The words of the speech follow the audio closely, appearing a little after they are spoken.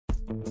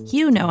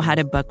You know how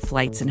to book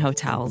flights and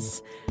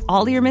hotels.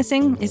 All you're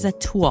missing is a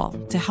tool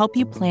to help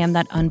you plan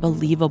that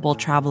unbelievable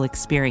travel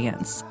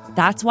experience.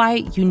 That's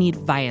why you need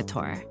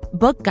Viator.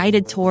 Book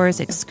guided tours,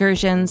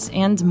 excursions,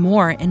 and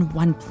more in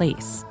one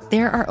place.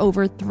 There are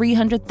over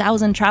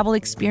 300,000 travel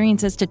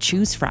experiences to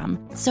choose from,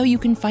 so you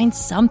can find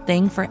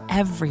something for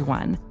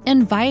everyone.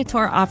 And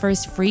Viator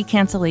offers free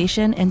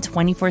cancellation and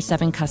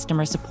 24/7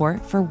 customer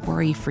support for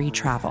worry-free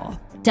travel.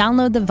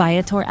 Download the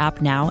Viator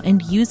app now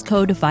and use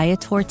code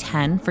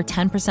Viator10 for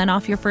 10%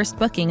 off your first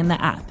booking in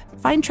the app.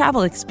 Find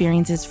travel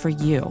experiences for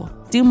you.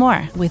 Do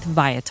more with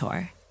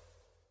Viator.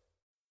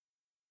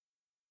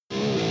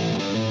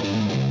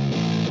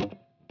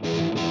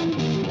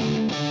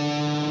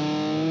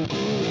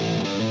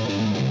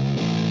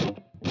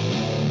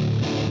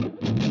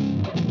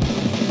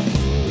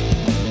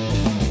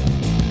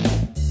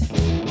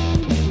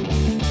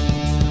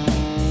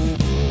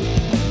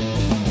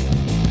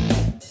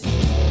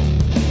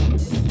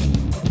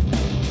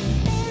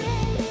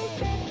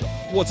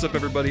 What's up,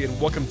 everybody,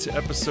 and welcome to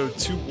episode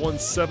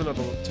 217 of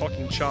the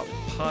Talking Chop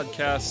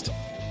podcast.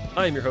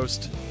 I am your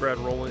host, Brad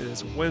Rowland. It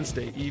is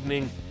Wednesday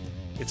evening.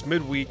 It's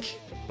midweek,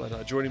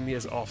 but joining me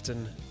as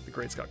often, the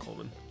great Scott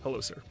Coleman.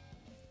 Hello, sir.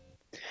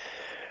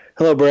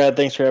 Hello, Brad.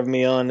 Thanks for having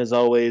me on. As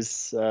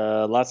always,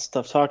 lots of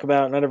stuff to talk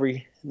about. Not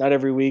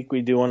every week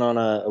we do one on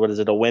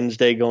a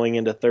Wednesday going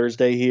into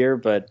Thursday here,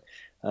 but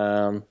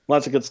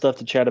lots of good stuff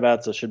to chat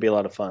about, so it should be a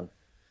lot of fun.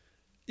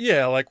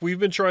 Yeah, like we've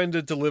been trying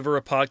to deliver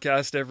a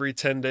podcast every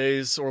 10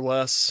 days or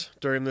less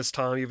during this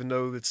time, even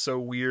though it's so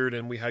weird.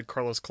 And we had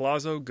Carlos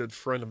Collazo, good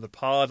friend of the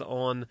pod,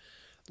 on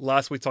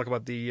last week talk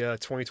about the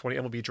 2020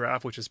 MLB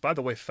draft, which is, by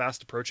the way,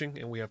 fast approaching.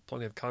 And we have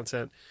plenty of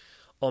content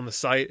on the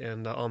site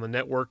and on the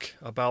network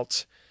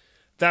about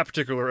that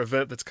particular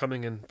event that's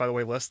coming in, by the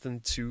way, less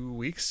than 2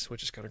 weeks,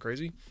 which is kind of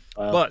crazy.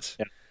 But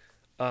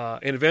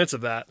in advance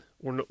of that,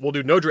 we'll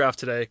do no draft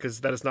today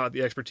because that is not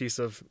the expertise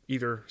of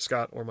either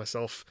Scott or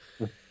myself.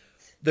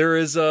 There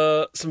is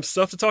some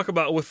stuff to talk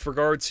about with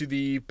regard to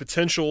the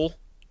potential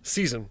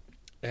season.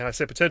 And I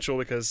say potential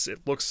because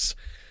it looks,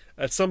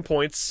 at some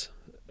points,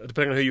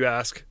 depending on who you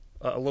ask,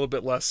 a little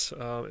bit less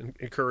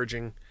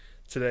encouraging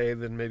today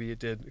than maybe it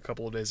did a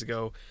couple of days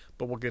ago.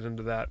 But we'll get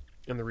into that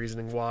and the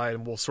reasoning why.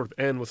 And we'll sort of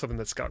end with something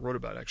that Scott wrote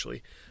about,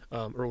 actually,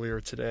 earlier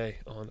today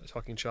on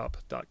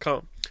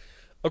talkingchop.com.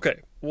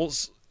 Okay, well,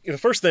 the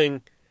first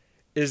thing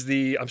is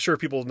I'm sure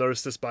people have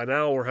noticed this by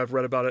now or have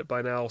read about it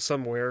by now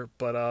somewhere,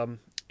 but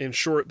in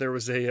short, there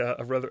was a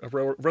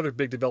rather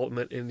big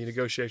development in the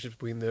negotiations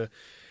between the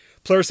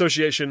Player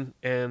Association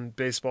and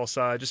baseball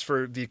side. Just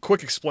for the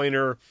quick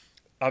explainer,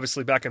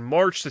 obviously back in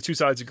March, the two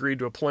sides agreed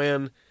to a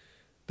plan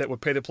that would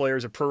pay the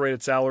players a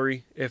prorated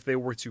salary if they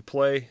were to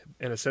play,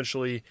 and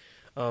essentially,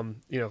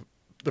 the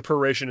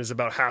proration is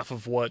about half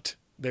of what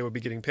they would be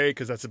getting paid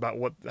because that's about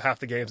half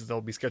the games that they'll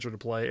be scheduled to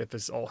play if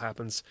this all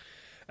happens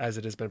as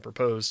it has been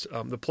proposed.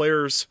 The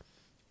players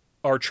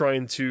are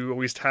trying to, at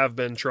least have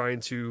been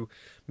trying to,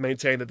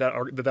 maintain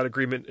that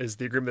agreement is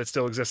the agreement that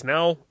still exists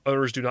now.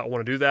 Owners do not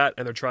want to do that,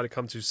 and they're trying to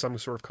come to some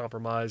sort of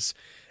compromise.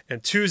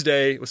 And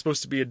Tuesday was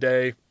supposed to be a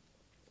day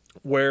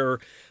where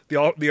the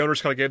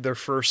owners kind of gave their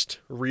first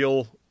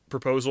real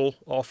proposal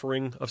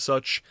offering of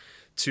such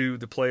to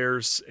the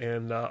players.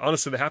 And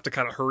honestly, they have to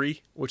kind of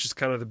hurry, which is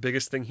kind of the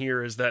biggest thing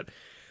here, is that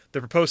the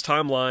proposed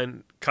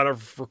timeline kind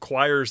of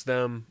requires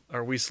them,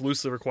 or at least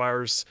loosely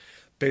requires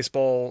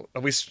baseball,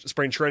 at least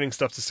spring training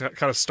stuff, to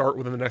kind of start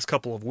within the next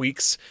couple of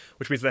weeks,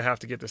 which means they have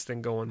to get this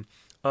thing going.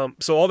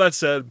 So all that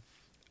said,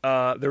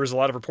 there was a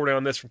lot of reporting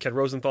on this from Ken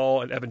Rosenthal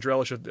and Evan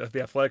Drellich of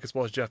The Athletic, as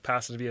well as Jeff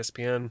Passan of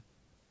ESPN.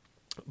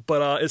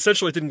 But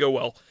essentially it didn't go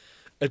well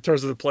in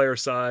terms of the player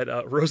side.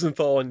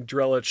 Rosenthal and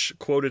Drellich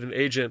quoted an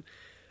agent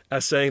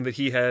as saying that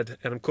he had,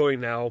 and I'm quoting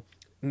now,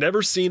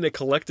 never seen a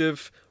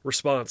collective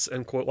response,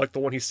 end quote, like the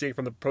one he's seeing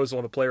from the proposal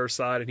on the player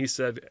side. And he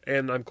said,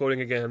 and I'm quoting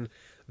again,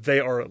 they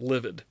are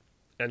livid,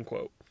 end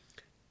quote.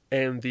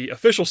 And the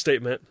official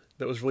statement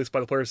that was released by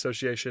the Players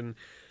Association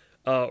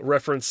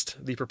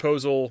referenced the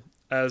proposal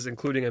as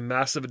including a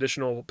massive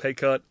additional pay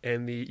cut,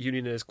 and the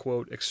union is,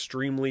 quote,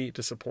 extremely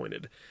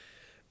disappointed,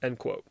 end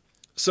quote.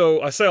 So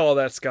I say all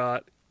that,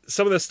 Scott.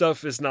 Some of this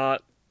stuff is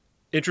not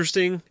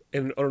interesting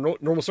in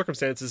normal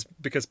circumstances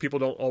because people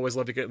don't always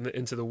love to get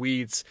into the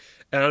weeds.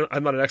 And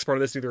I'm not an expert on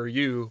this, neither are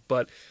you,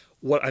 but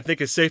what I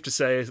think is safe to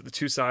say is that the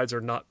two sides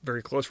are not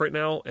very close right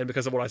now. And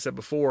because of what I said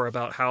before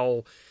about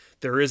how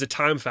there is a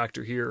time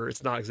factor here,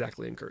 it's not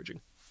exactly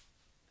encouraging.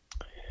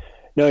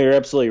 No, you're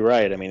absolutely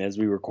right. I mean, as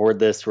we record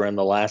this, we're in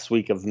the last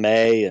week of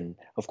May. And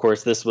of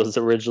course, this was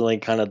originally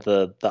kind of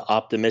the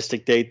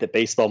optimistic date that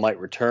baseball might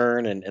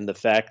return. And the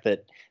fact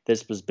that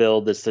this was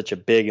billed as such a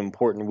big,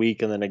 important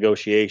week in the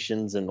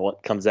negotiations, and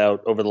what comes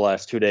out over the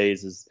last 2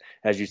 days is,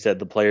 as you said,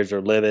 the players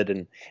are livid.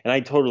 And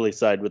I totally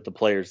side with the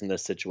players in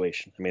this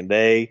situation. I mean,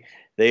 they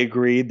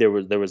agreed. There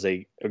was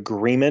a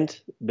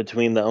agreement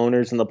between the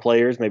owners and the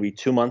players maybe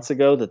 2 months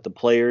ago that the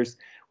players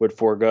would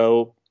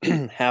forego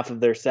half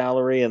of their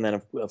salary, and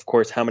then of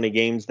course how many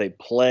games they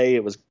play.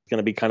 It was going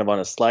to be kind of on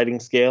a sliding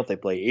scale. If they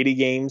play 80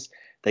 games,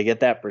 they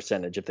get that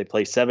percentage. If they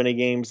play 70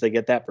 games, they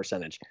get that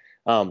percentage.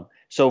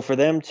 So for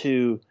them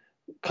to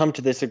come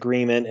to this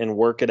agreement and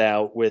work it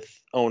out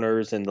with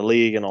owners and the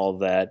league and all of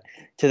that,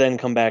 to then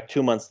come back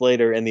 2 months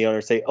later and the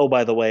owners say, oh,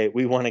 by the way,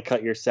 we want to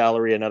cut your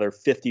salary another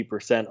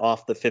 50%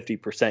 off the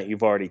 50%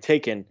 you've already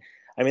taken.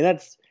 I mean,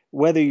 that's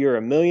whether you're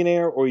a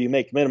millionaire or you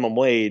make minimum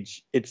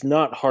wage, it's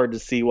not hard to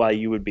see why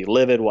you would be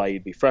livid, why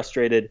you'd be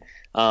frustrated.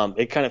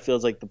 It kind of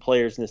feels like the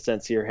players, in a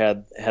sense, here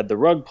had the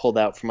rug pulled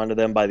out from under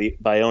them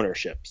by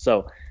ownership.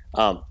 So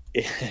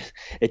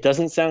it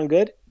doesn't sound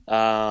good.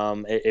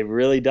 It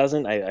really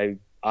doesn't. I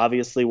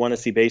obviously want to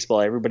see baseball.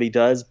 Everybody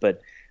does,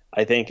 but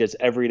I think as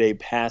every day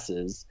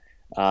passes,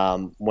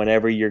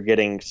 whenever you're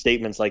getting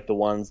statements like the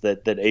ones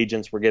that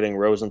agents were giving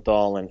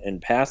Rosenthal and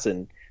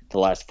Passan the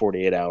last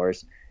 48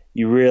 hours,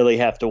 you really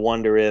have to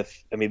wonder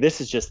if, I mean, this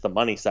is just the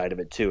money side of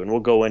it too, and we'll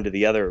go into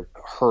the other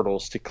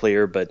hurdles to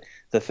clear, but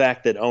the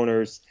fact that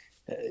owners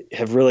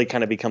have really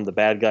kind of become the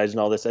bad guys and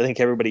all this, I think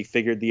everybody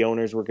figured the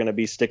owners were going to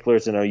be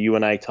sticklers. I know you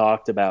and I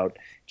talked about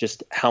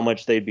just how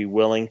much they'd be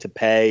willing to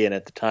pay, and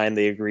at the time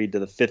they agreed to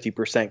the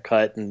 50%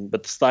 cut,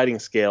 but the sliding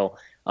scale.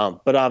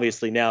 But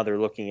obviously now they're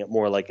looking at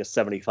more like a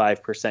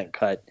 75%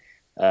 cut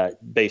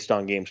based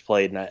on games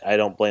played, and I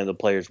don't blame the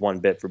players one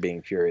bit for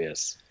being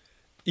furious.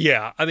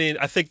 Yeah, I mean,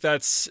 I think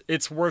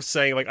it's worth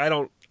saying, like, I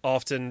don't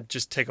often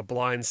just take a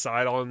blind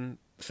side on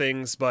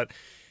things, but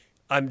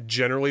I'm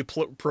generally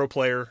pro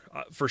player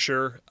for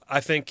sure. I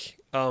think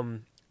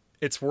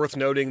it's worth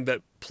noting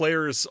that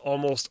players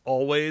almost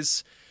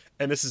always,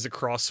 and this is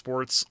across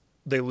sports,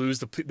 they lose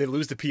the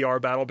PR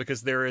battle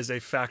because there is a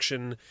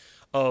faction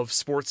of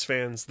sports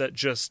fans that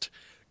just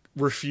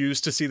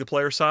refuse to see the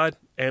player side,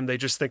 and they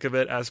just think of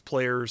it as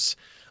players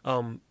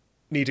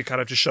need to kind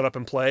of just shut up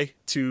and play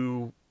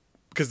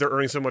because they're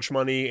earning so much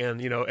money, and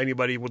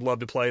anybody would love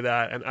to play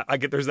that. And I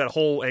get there's that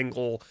whole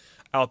angle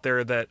out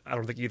there that I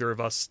don't think either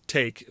of us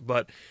take,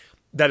 but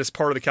that is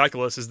part of the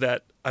calculus, is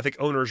that I think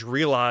owners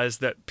realize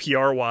that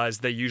PR-wise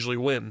they usually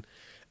win,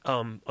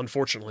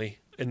 unfortunately,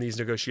 in these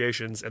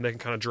negotiations, and they can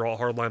kind of draw a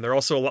hard line. They're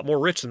also a lot more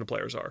rich than the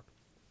players are.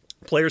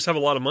 Players have a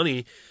lot of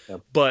money,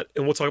 and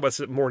we'll talk about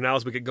it more now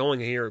as we get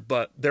going here,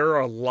 but there are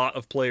a lot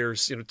of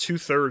players,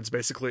 2/3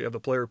 basically of the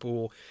player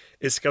pool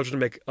is scheduled to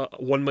make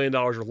 $1 million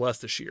or less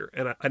this year.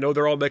 And I know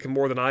they're all making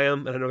more than I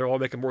am, and I know they're all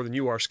making more than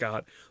you are,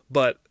 Scott,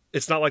 but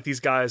it's not like these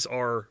guys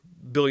are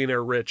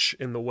billionaire rich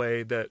in the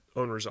way that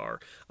owners are.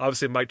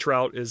 Obviously, Mike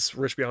Trout is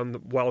rich beyond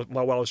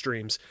my wildest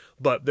dreams,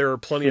 but there are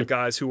plenty of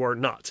guys who are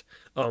not.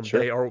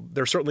 Sure.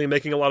 They're certainly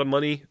making a lot of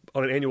money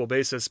on an annual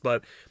basis,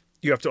 but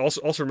you have to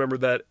also remember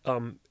that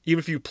even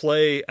if you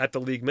play at the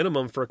league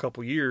minimum for a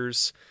couple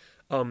years,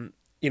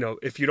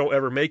 if you don't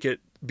ever make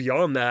it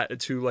beyond that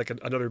to like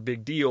another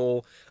big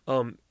deal,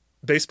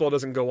 baseball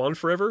doesn't go on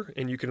forever,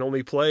 and you can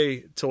only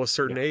play till a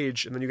certain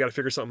age, and then you got to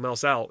figure something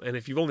else out. And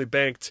if you've only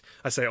banked,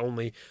 I say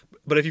only,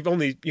 but if you've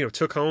only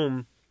took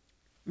home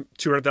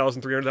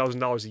 $200,000,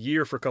 $300,000 a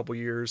year for a couple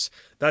years,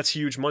 that's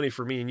huge money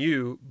for me and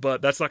you.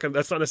 But that's not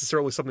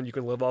necessarily something you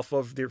can live off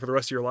of for the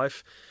rest of your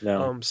life.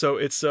 No. So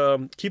it's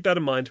keep that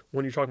in mind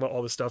when you're talking about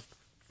all this stuff.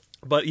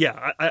 But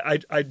yeah,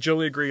 I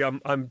generally agree.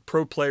 I'm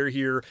pro player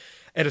here,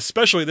 and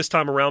especially this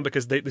time around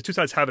because the two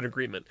sides have an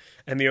agreement,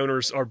 and the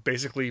owners are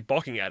basically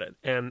balking at it.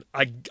 And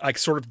I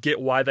sort of get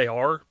why they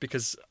are,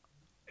 because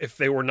if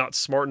they were not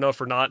smart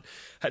enough or didn't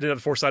have the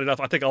foresight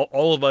enough, I think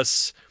all of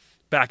us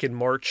back in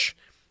March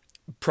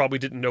probably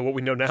didn't know what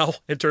we know now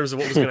in terms of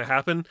what was going to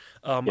happen.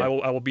 I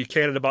will be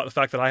candid about the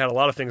fact that I had a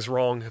lot of things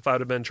wrong. If I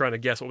would have been trying to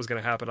guess what was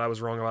going to happen, I was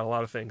wrong about a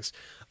lot of things.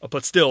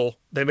 But still,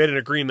 they made an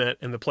agreement,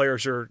 and the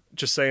players are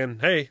just saying,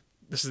 hey,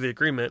 this is the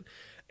agreement.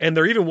 And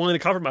they're even willing to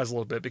compromise a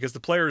little bit, because the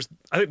players,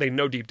 I think they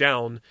know deep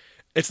down,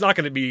 it's not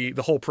going to be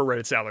the whole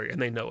prorated salary,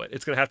 and they know it.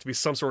 It's going to have to be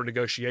some sort of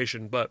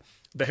negotiation. But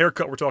the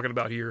haircut we're talking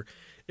about here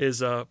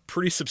is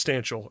pretty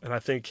substantial. And I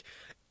think,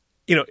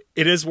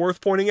 it is worth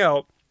pointing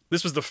out,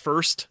 this was the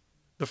first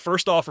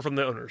offer from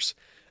the owners.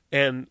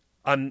 And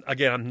I'm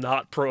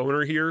not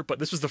pro-owner here, but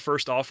this was the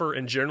first offer.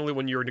 And generally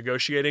when you're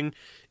negotiating,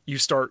 you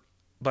start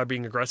by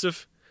being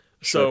aggressive.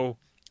 Sure. So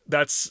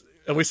that's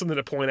at least something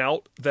to point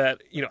out,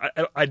 that,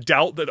 I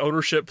doubt that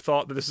ownership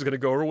thought that this was going to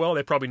go over well.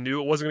 They probably knew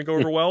it wasn't going to go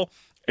over well.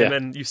 And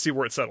then you see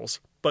where it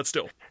settles, but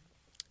still.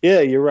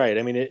 Yeah, you're right.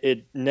 I mean,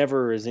 it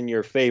never is in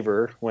your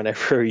favor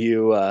whenever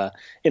you,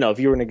 if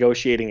you were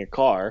negotiating a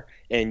car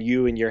and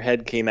you in your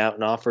head came out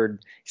and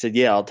said,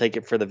 yeah, I'll take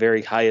it for the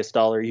very highest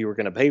dollar you were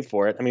going to pay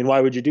for it. I mean, why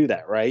would you do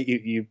that, right?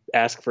 You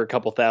ask for a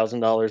couple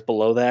 $1,000s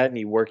below that, and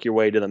you work your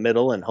way to the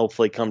middle and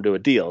hopefully come to a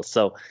deal.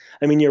 So,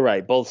 I mean, you're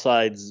right. Both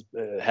sides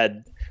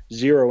had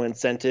zero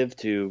incentive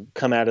to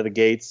come out of the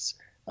gates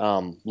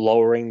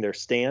lowering their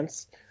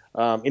stance.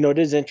 It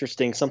is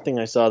interesting. Something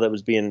I saw that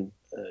was being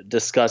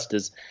discussed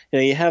is,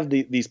 you have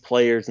these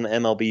players in the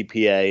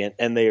MLBPA,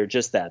 and they are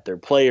just that. They're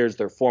players,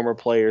 they're former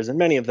players, and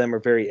many of them are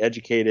very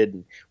educated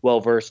and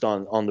well-versed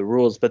on the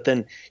rules. But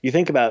then you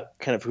think about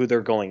kind of who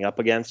they're going up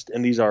against,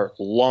 and these are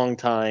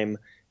longtime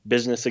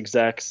business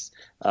execs.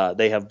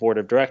 They have board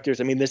of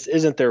directors. I mean, this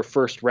isn't their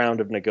first round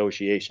of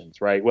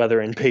negotiations, right?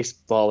 Whether in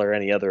baseball or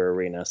any other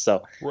arena.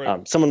 So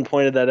Right. someone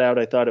pointed that out.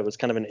 I thought it was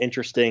kind of an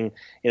interesting,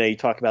 you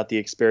talk about the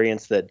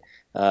experience that,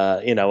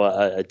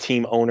 a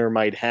team owner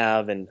might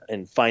have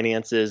in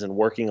finances and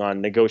working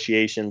on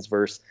negotiations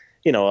versus,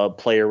 a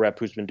player rep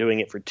who's been doing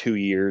it for 2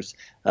 years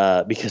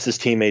because his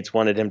teammates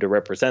wanted him to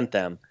represent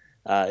them.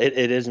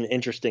 It is an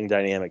interesting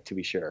dynamic, to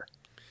be sure.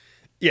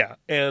 Yeah,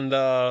 and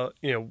the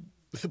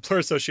Player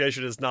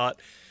Association is not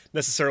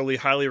necessarily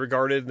highly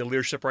regarded, and the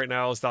leadership right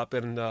now has not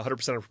been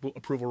 100%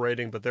 approval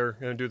rating, but they're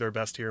going to do their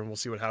best here, and we'll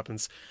see what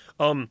happens.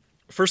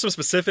 For some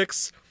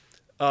specifics,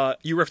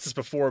 you referenced this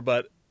before,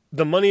 but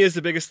the money is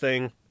the biggest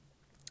thing,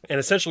 and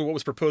essentially what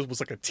was proposed was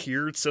like a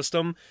tiered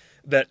system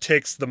that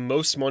takes the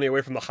most money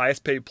away from the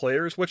highest paid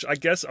players, which I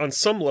guess on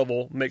some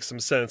level makes some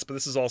sense, but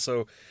this is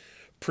also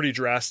pretty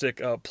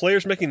drastic.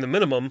 Players making the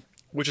minimum,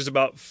 which is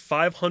about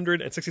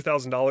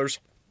 $560,000,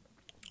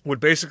 would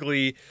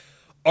basically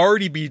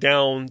already be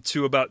down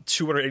to about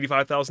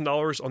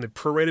 $285,000 on the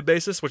prorated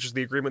basis, which is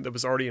the agreement that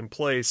was already in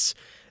place.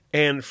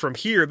 And from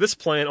here, this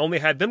plan only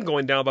had them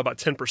going down by about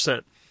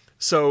 10%.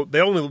 So they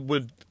only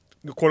would,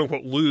 quote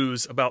unquote,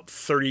 lose about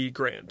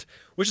 $30,000,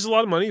 which is a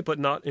lot of money, but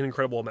not an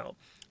incredible amount.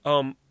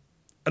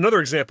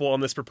 Another example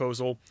on this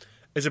proposal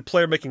is a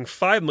player making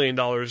 $5 million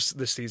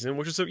this season,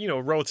 which is a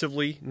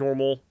relatively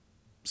normal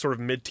sort of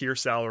mid-tier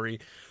salary,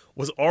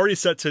 was already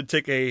set to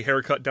take a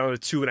haircut down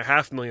to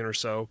 $2.5 million or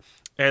so.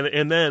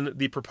 And then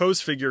the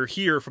proposed figure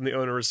here from the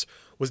owners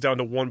was down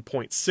to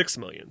 $1.6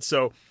 million.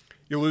 So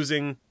you're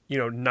losing,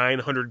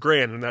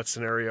 $900,000 in that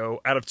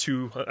scenario out of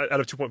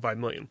 2.5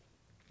 million.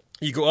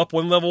 You go up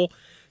one level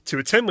to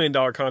a $10 million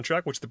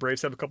contract, which the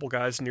Braves have a couple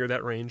guys near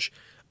that range.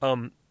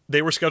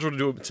 They were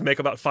scheduled to make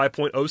about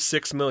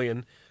 $5.06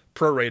 million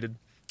prorated,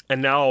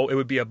 and now it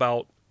would be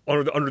about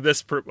under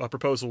this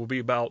proposal will be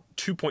about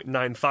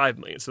 $2.95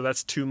 million. So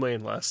that's $2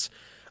 million less,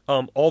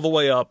 all the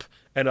way up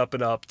and up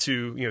and up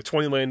to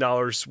 $20 million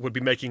would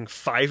be making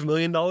 $5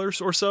 million or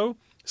so.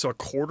 So a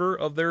quarter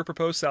of their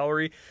proposed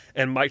salary.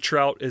 And Mike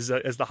Trout is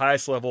as the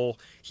highest level.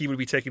 He would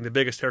be taking the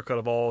biggest haircut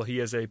of all. He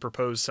has a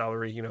proposed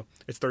salary.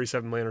 It's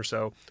 $37 million or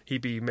so.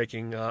 He'd be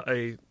making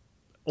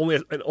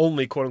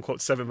only quote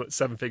unquote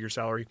seven figure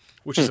salary,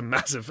 which is a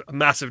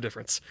massive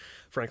difference,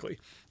 frankly.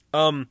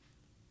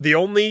 The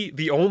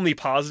only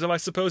positive, I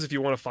suppose, if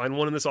you want to find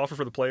one in this offer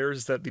for the players,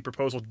 is that the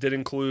proposal did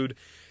include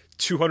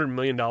 $200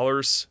 million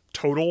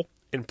total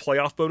in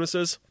playoff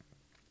bonuses,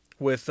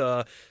 with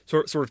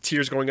sort of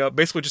tiers going up,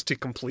 basically just to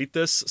complete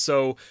this.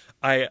 So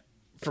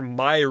from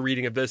my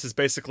reading of this, is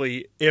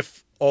basically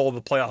if all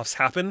the playoffs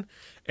happen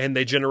and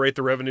they generate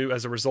the revenue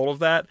as a result of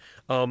that,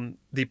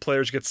 the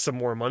players get some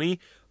more money.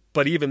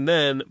 But even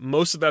then,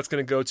 most of that's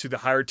going to go to the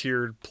higher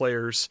tiered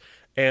players.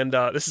 And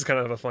this is kind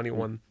of a funny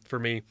one for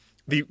me.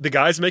 The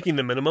guys making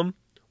the minimum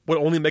would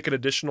only make an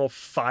additional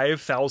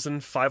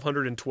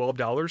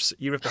 $5,512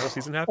 even if the whole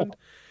season happened,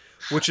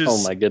 which is,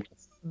 oh my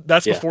goodness,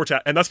 that's before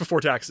and that's before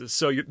taxes.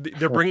 So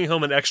they're bringing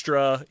home an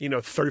extra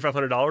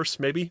 $3,500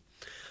 maybe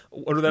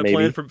under that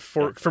plan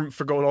for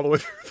going all the way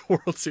through the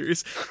World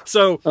Series.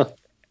 So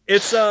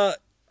it's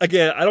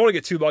again, I don't want to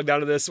get too bogged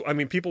down to this. I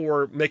mean, people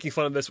were making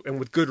fun of this, and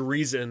with good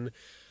reason,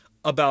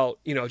 about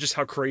just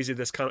how crazy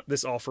this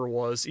offer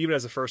was, even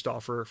as a first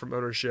offer from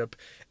ownership.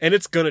 And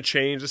it's gonna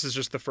change. This is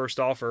just the first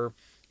offer,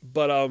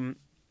 but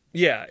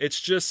it's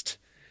just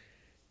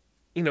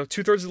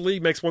 2/3 of the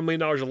league makes $1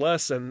 million or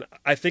less, and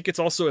I think it's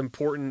also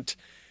important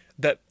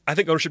that I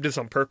think ownership did this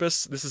on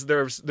purpose.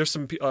 There's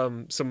some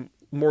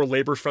more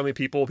labor friendly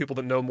people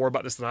that know more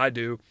about this than I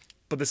do,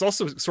 but this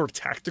also is sort of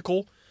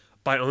tactical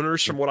by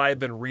owners, from what I have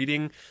been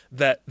reading,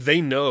 that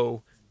they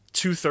know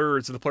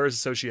 2/3 of the Players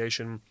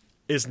Association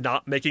is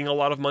not making a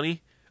lot of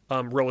money,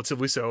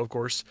 relatively so, of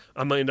course,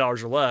 $1 million or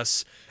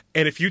less.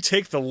 And if you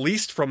take the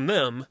least from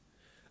them,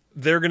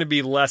 they're going to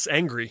be less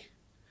angry.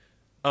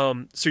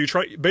 So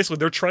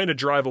they're trying to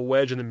drive a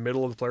wedge in the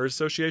middle of the Players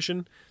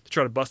Association to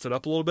try to bust it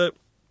up a little bit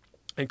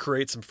and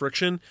create some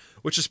friction,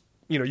 which is,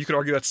 you could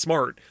argue that's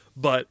smart,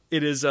 but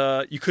it is,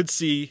 you could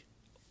see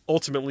a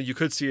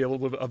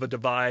little bit of a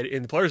divide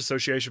in the Players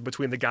Association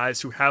between the guys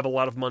who have a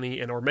lot of money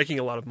and are making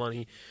a lot of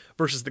money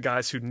versus the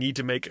guys who need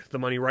to make the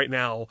money right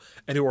now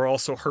and who are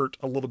also hurt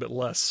a little bit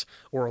less,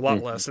 or a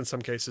lot less in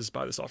some cases,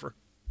 by this offer.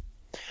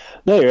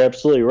 No, you're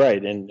absolutely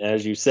right. And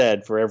as you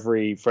said, for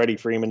every Freddie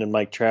Freeman and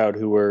Mike Trout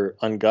who were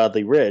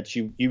ungodly rich,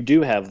 you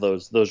do have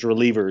those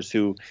relievers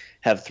who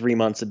have 3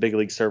 months of big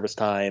league service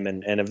time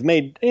and have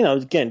made,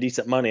 again,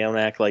 decent money. I don't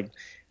act like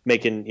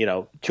making,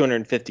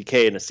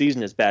 $250K in a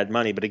season is bad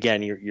money. But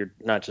again, you're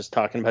not just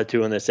talking about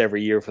doing this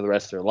every year for the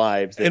rest of their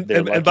lives. And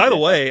by the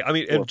way, I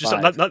mean, and just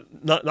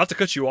not to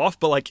cut you off,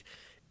 but like,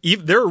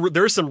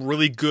 there are some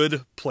really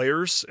good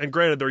players, and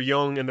granted they're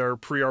young and they're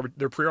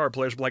pre-arb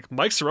players, but like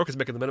Mike Soroka's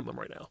making the minimum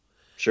right now.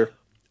 Sure.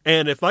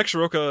 And if Mike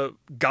Soroka,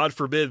 God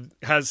forbid,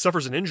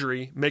 suffers an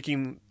injury,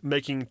 making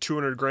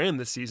 $200,000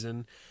 this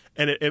season,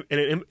 and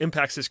it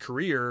impacts his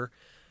career,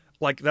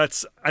 like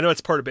I know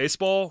it's part of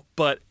baseball,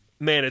 but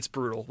man, it's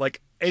brutal. Like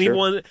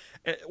anyone,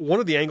 one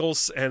of the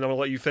angles, and I'm gonna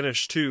let you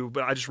finish too,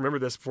 but I just remember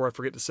this before I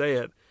forget to say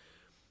it.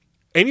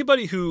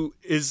 Anybody who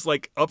is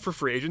like up for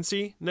free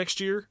agency next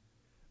year,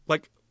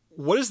 like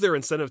what is their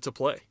incentive to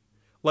play?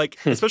 Like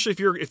especially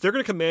if they're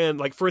going to command,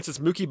 like for instance,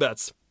 Mookie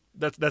Betts.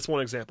 That's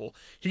one example.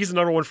 He's the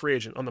number one free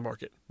agent on the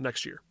market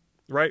next year,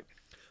 right?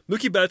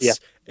 Mookie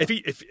Betts. If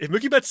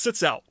Mookie Betts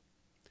sits out,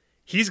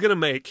 he's going to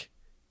make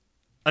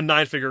a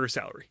 9-figure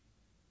salary.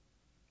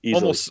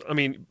 Easily. Almost, I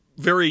mean,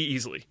 very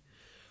easily.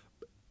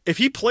 If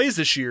he plays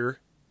this year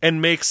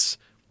and makes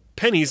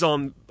pennies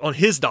on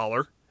his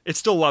dollar, it's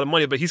still a lot of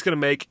money, but he's going to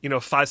make,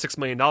 $5-6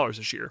 million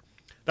this year.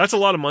 That's a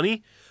lot of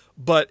money.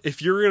 But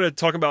if you're going to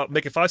talk about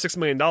making $5-6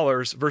 million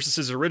versus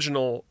his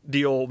original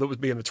deal that would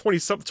be in the 20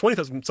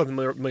 something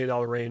million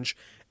dollar range,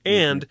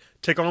 and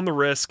take on the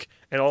risk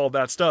and all of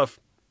that stuff,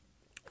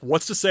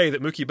 what's to say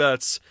that Mookie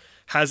Betts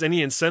has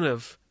any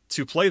incentive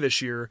to play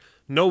this year,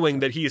 knowing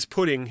that he is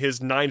putting his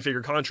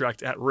 9-figure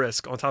contract at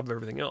risk on top of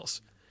everything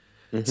else?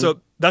 So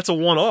that's a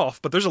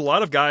one-off, but there's a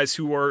lot of guys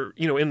who are,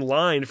 in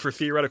line for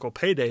theoretical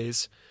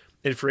paydays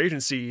in free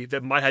agency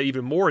that might have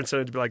even more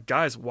incentive to be like,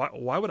 guys,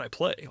 why would I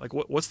play? Like,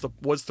 what's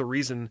the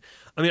reason?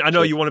 I mean, I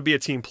know you want to be a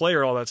team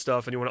player, all that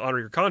stuff, and you want to honor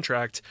your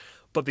contract,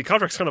 but the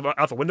contract's kind of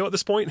out the window at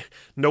this point.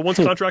 No one's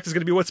contract is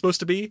going to be what it's supposed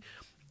to be,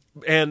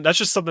 and that's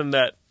just something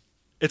that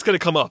it's going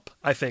to come up,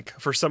 I think,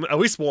 for some, at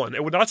least one.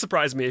 It would not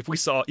surprise me if we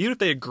saw, even if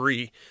they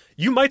agree,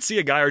 you might see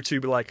a guy or two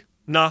be like,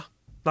 nah,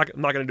 not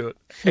going to do it.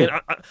 And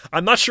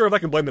I'm not sure if I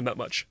can blame them that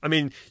much. I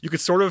mean, you could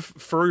sort of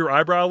furrow your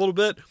eyebrow a little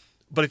bit,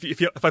 but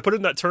if I put it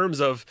in that terms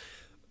of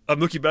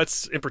Mookie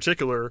Betts in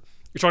particular,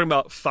 you're talking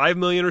about $5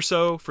 million or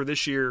so for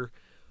this year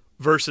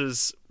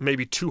versus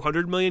maybe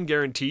 $200 million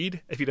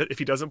guaranteed if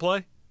he doesn't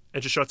play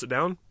and just shuts it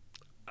down.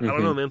 I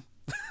don't know, man.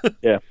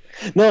 Yeah.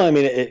 No, I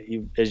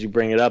mean, as you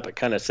bring it up, it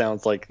kind of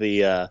sounds like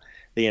the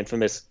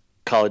infamous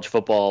college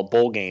football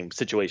bowl game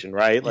situation,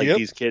 right? Like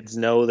these kids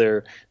know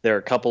they're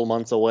a couple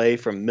months away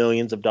from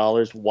millions of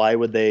dollars. Why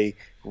would they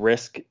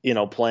risk,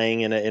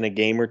 playing in a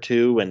game or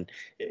two? And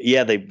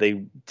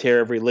they tear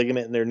every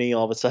ligament in their knee.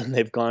 All of a sudden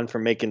they've gone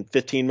from making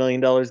 $15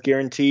 million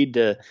guaranteed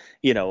to,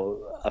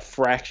 a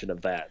fraction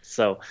of that.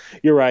 So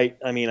you're right.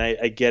 I mean,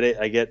 I get it.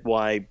 I get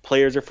why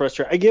players are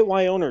frustrated. I get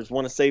why owners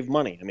want to save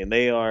money. I mean,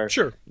 they are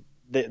sure.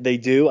 They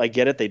do. I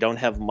get it. They don't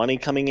have money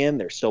coming in.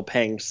 They're still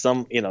paying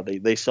some,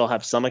 they still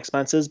have some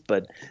expenses,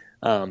 but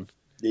I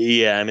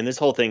mean, this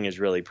whole thing is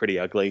really pretty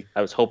ugly. I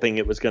was hoping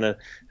it was going to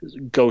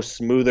go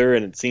smoother,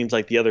 and it seems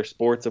like the other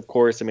sports, of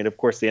course, the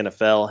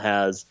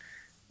NFL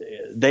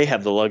they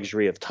have the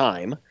luxury of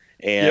time,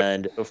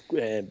 and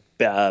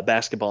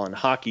basketball and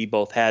hockey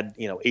both had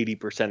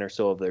 80% or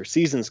so of their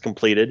seasons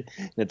completed,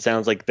 and it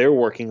sounds like they're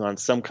working on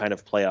some kind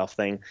of playoff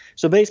thing.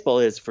 So baseball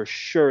is for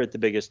sure at the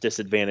biggest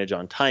disadvantage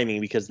on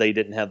timing, because they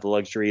didn't have the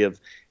luxury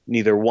of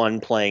neither one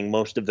playing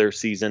most of their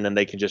season and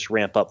they can just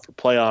ramp up for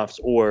playoffs,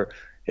 or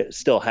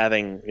still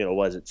having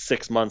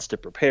 6 months to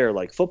prepare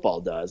like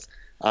football does.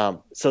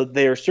 So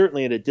they are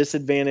certainly at a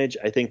disadvantage.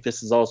 I think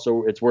this is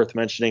also, it's worth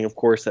mentioning, of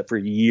course, that for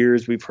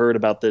years we've heard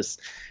about this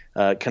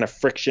kind of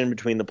friction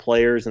between the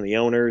players and the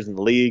owners and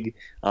the league.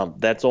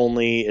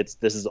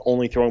 This is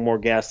only throwing more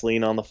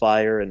gasoline on the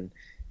fire. And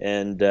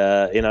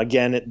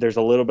again, there's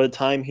a little bit of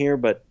time here,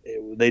 but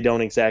they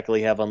don't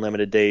exactly have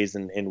unlimited days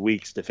and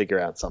weeks to figure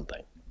out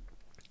something.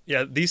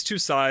 Yeah, these two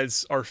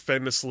sides are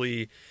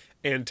famously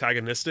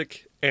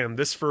antagonistic, and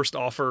this first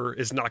offer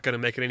is not going to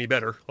make it any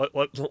better.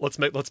 Let's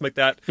make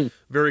that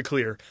very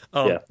clear.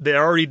 They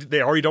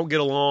already don't get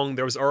along.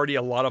 There was already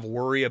a lot of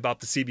worry about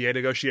the CBA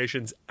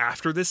negotiations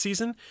after this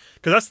season,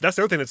 because that's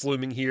the other thing that's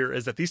looming here,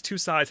 is that these two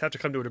sides have to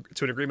come to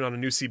an agreement on a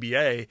new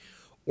CBA,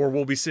 or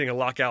we'll be seeing a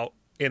lockout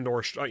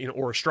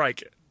or a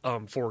strike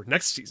for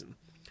next season.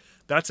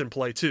 That's in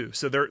play too.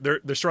 So they're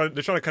trying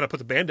to kind of put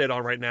the Band-Aid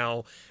on right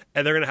now,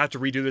 and they're going to have to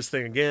redo this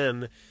thing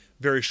again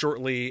very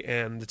shortly,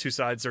 and the two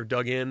sides are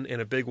dug in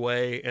a big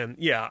way. And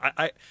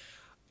I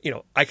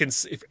can,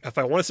 if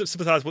I want to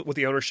sympathize with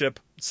the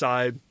ownership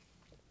side,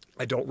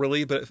 I don't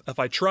really, but if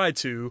I tried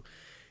to,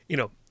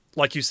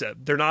 like you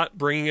said, they're not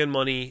bringing in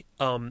money.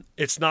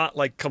 It's not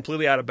like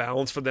completely out of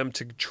balance for them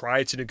to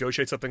try to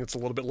negotiate something that's a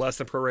little bit less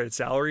than prorated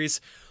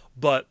salaries,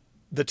 but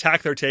the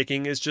tack they're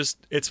taking is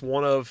just, it's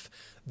one of,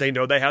 they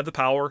know they have the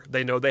power.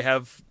 They know they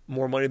have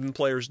more money than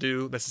players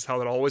do. This is how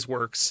that always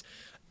works.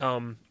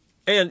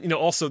 And,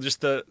 also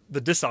just the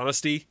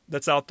dishonesty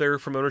that's out there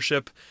from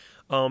ownership.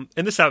 And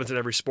this happens in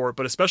every sport,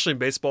 but especially in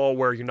baseball,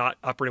 where you're not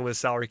operating with a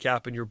salary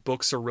cap and your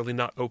books are really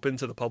not open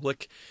to the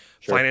public.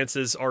 Sure.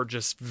 Finances are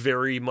just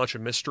very much a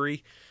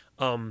mystery.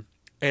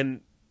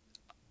 And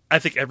I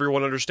think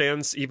everyone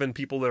understands, even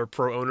people that are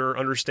pro-owner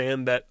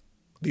understand that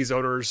these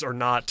owners are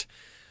not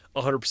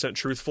 100%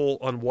 truthful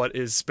on what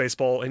is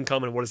baseball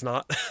income and what is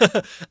not.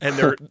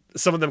 And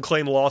some of them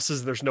claim losses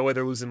and there's no way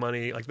they're losing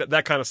money, like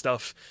that kind of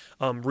stuff,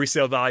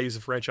 resale values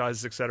of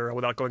franchises, et cetera,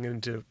 without going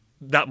into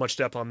that much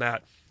depth on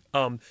that.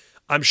 I'm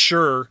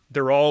sure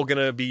they're all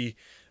going to be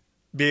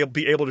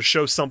able to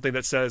show something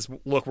that says,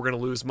 look, we're going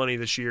to lose money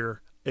this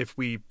year if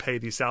we pay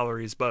these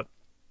salaries. But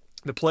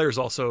the players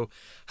also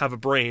have a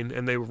brain,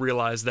 and they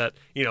realize that,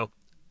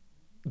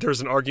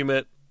 there's an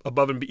argument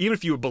above and even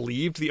if you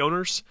believed the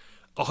owners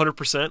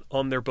 100%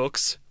 on their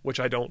books, which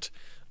I don't,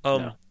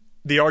 No.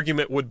 the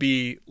argument would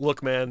be,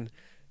 look, man,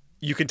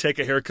 you can take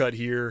a haircut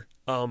here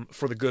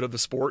for the good of the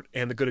sport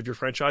and the good of your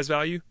franchise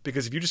value,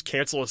 because if you just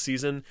cancel a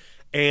season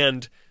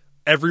and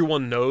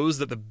everyone knows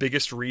that the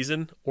biggest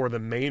reason or the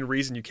main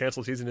reason you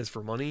cancel a season is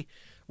for money,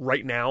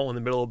 right now in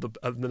the middle of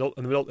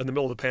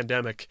the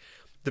pandemic,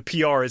 the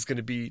PR is going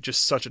to be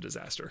just such a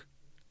disaster.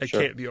 It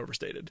Sure. can't be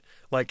overstated.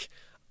 Like,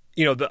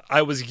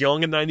 I was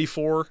young in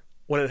 '94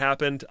 when it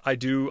happened. I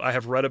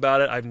have read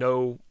about it. I've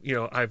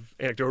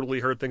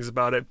anecdotally heard things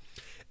about it.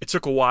 It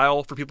took a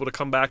while for people to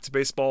come back to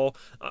baseball.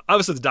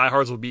 Obviously, the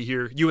diehards will be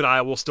here. You and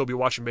I will still be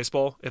watching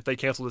baseball if they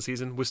cancel the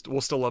season.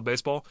 We'll still love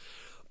baseball.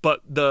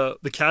 But the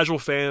casual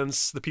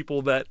fans, the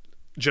people that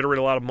generate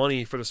a lot of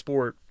money for the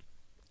sport,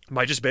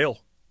 might just bail.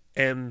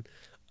 And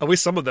at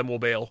least some of them will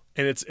bail.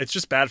 And it's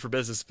just bad for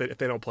business if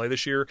they don't play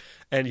this year.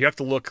 And you have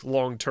to look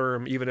long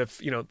term, even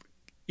if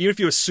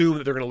you assume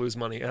that they're going to lose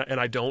money, and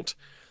I don't.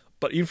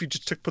 But even if you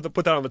just put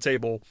that on the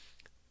table,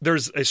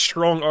 there's a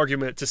strong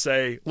argument to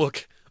say,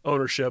 look,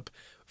 ownership,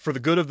 for the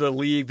good of the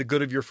league, the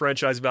good of your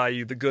franchise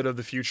value, the good of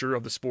the future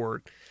of the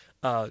sport,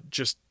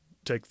 just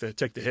take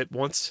the hit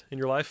once in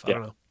your life. I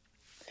don't know.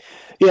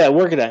 Yeah,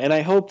 work it out. And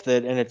I hope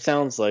that, and it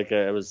sounds like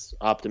I was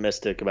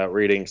optimistic about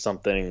reading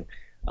something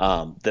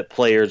that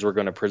players were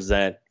going to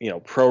present,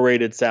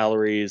 prorated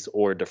salaries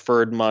or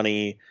deferred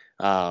money.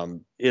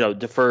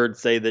 Deferred,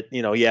 say that,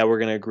 we're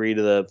going to agree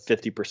to the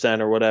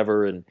 50% or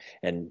whatever,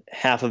 and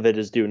half of it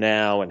is due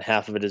now and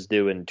half of it is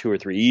due in 2 or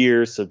 3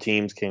 years. So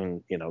teams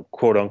can,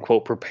 quote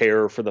unquote,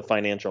 prepare for the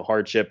financial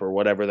hardship or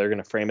whatever they're going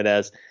to frame it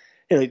as.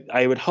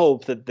 I would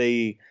hope that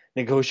the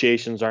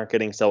negotiations aren't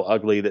getting so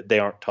ugly that they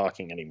aren't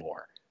talking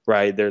anymore,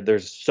 right?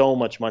 There's so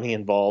much money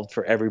involved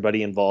for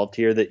everybody involved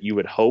here that you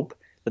would hope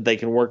that they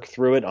can work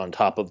through it on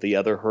top of the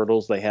other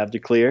hurdles they have to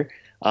clear.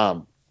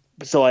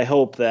 So I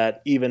hope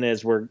that even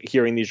as we're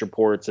hearing these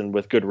reports, and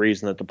with good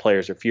reason that the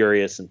players are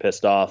furious and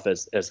pissed off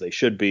as they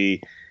should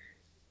be,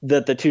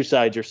 that the two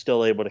sides are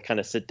still able to kind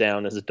of sit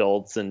down as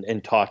adults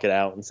and talk it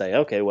out and say,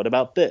 okay, what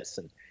about this?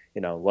 And,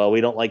 well,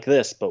 we don't like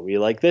this, but we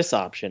like this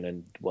option.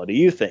 And what do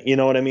you think? You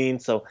know what I mean?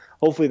 So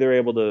hopefully they're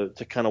able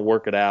to kind of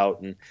work it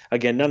out. And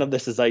again, none of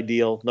this is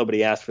ideal.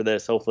 Nobody asked for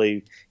this.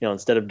 Hopefully,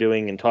 instead of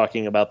doing and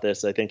talking about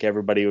this, I think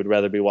everybody would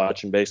rather be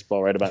watching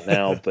baseball right about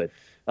now. But,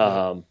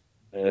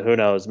 who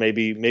knows?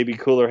 Maybe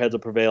cooler heads will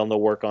prevail and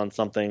they'll work on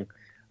something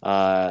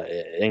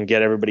and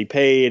get everybody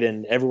paid.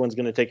 And everyone's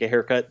going to take a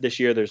haircut this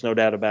year. There's no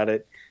doubt about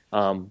it.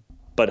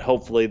 But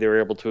hopefully they're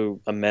able to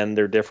amend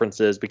their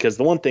differences, because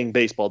the one thing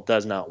baseball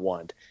does not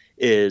want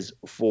is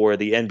for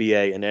the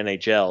NBA and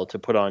NHL to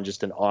put on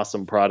just an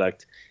awesome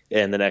product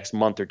in the next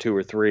month or 2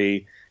 or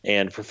 3,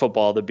 and for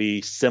football to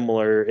be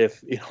similar,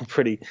 if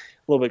pretty a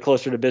little bit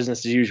closer to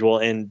business as usual,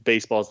 and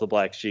baseball's the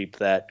black sheep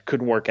that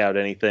couldn't work out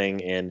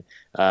anything. And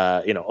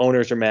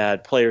owners are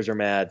mad, players are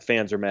mad,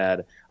 fans are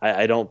mad.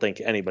 I don't think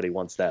anybody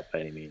wants that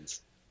by any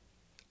means.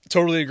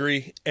 Totally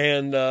agree.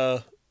 And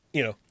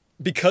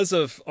because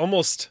of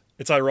almost,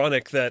 it's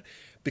ironic that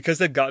because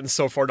they've gotten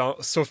so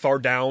far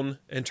down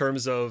in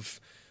terms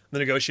of the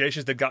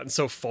negotiations, they've gotten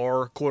so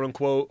far, quote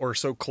unquote, or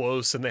so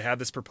close, and they have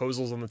these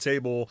proposals on the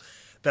table,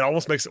 that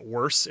almost makes it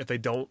worse if they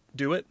don't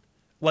do it.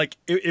 Like,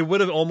 it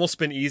would have almost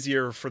been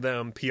easier for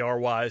them PR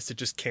wise to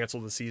just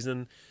cancel the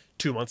season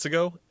 2 months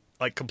ago,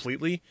 like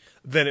completely,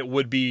 than it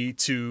would be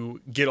to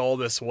get all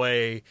this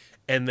way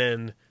and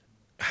then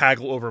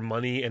haggle over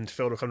money and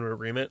fail to come to an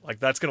agreement.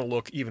 Like, that's going to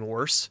look even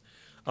worse.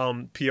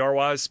 PR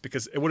wise,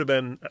 because it would have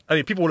been,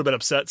 people would have been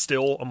upset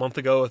still a month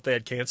ago if they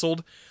had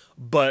canceled,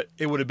 but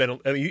it would have been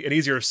an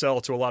easier sell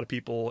to a lot of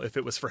people if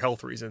it was for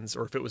health reasons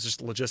or if it was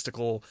just a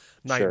logistical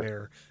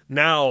nightmare. Sure.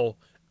 Now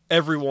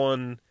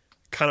everyone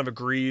kind of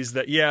agrees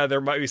that, yeah, there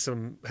might be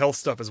some health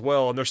stuff as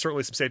well, and there's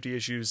certainly some safety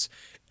issues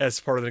as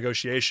part of the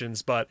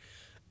negotiations, but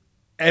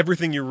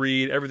everything you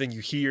read, everything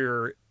you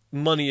hear,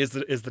 money is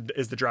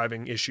the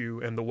driving issue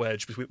and the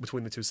wedge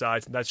between the two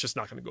sides, and that's just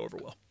not going to go over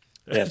well.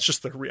 Yeah. It's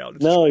just the reality.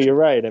 No, you're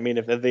right. I mean,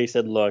 if they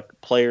said, look,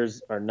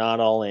 players are not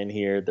all in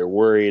here, they're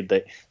worried,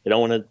 they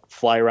don't want to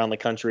fly around the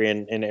country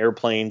in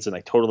airplanes, and I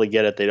totally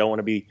get it. They don't want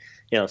to be,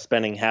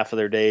 spending half of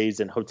their days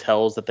in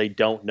hotels that they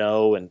don't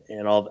know and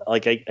all.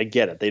 Like, I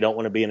get it. They don't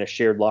want to be in a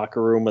shared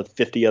locker room with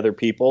 50 other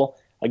people.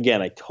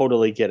 Again, I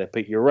totally get it.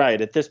 But you're right.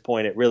 At this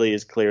point, it really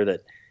is clear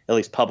that, at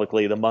least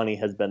publicly, the money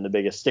has been the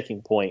biggest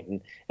sticking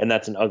point, and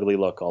that's an ugly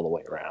look all the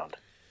way around.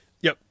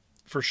 Yep.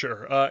 For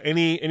sure.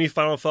 Any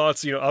final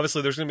thoughts?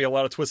 Obviously there's going to be a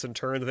lot of twists and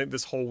turns. I think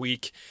this whole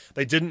week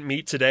they didn't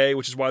meet today,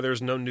 which is why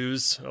there's no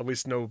news, at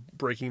least no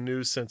breaking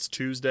news since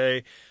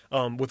Tuesday.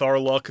 With our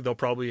luck, they'll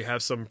probably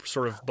have some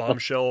sort of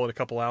bombshell in a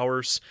couple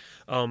hours.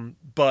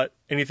 But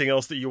anything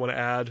else that you want to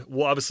add?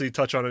 We'll obviously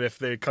touch on it. If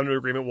they come to an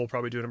agreement, we'll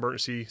probably do an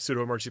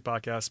pseudo-emergency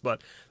podcast,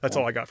 but that's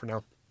all I got for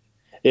now.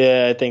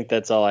 Yeah, I think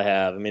that's all I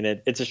have. I mean,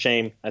 it's a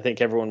shame. I think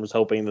everyone was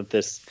hoping that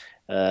this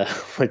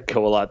would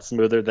go a lot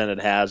smoother than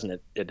it has, and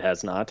it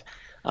has not.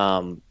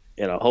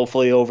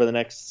 hopefully over the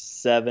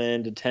next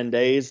 7 to 10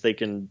 days they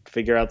can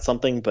figure out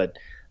something, but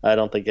I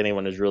don't think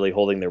anyone is really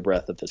holding their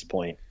breath at this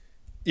point.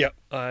 Yeah,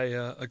 I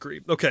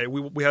agree. Okay,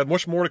 we have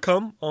much more to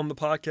come on the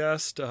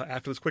podcast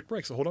after this quick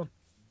break, so hold on.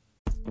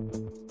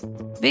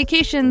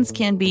 Vacations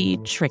can be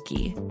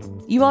tricky.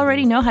 You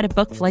already know how to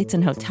book flights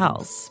and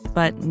hotels,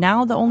 but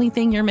now the only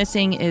thing you're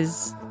missing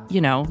is,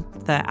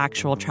 the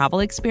actual travel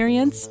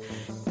experience.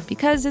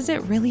 Because is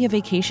it really a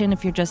vacation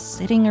if you're just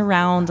sitting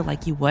around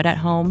like you would at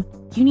home?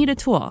 You need a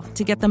tool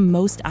to get the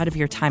most out of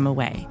your time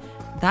away.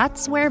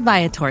 That's where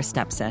Viator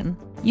steps in.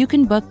 You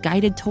can book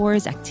guided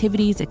tours,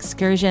 activities,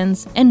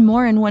 excursions, and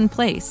more in one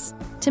place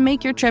to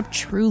make your trip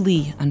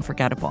truly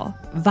unforgettable.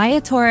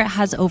 Viator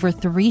has over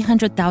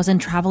 300,000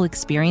 travel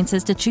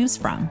experiences to choose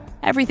from.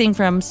 Everything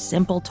from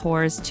simple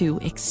tours to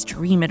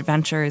extreme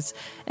adventures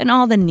and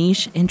all the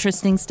niche,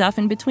 interesting stuff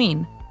in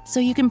between. So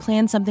you can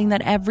plan something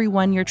that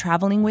everyone you're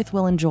traveling with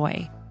will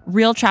enjoy.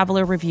 Real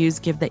traveler reviews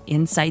give the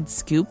inside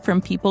scoop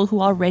from people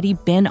who already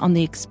been on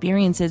the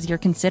experiences you're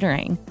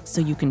considering, so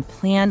you can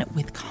plan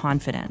with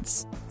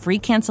confidence. Free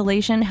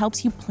cancellation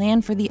helps you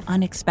plan for the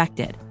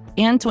unexpected.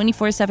 And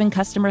 24/7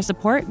 customer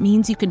support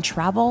means you can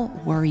travel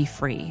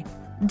worry-free.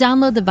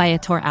 Download the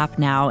Viator app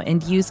now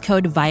and use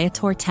code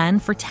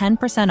Viator10 for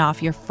 10%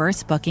 off your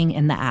first booking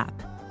in the app.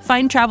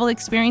 Find travel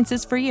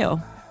experiences for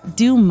you.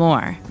 Do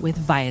more with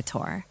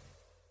Viator.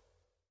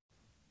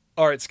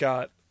 All right,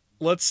 Scott,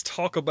 let's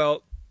talk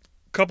about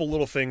a couple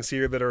little things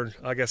here that are,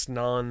 I guess,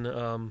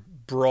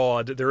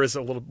 non-broad. There is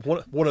a little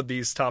one of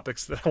these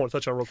topics that I want to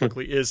touch on real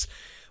quickly is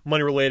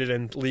money-related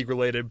and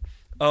league-related.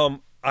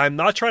 I'm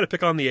not trying to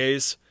pick on the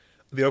A's,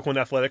 the Oakland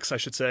Athletics, I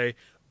should say,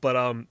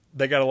 but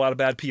they got a lot of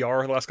bad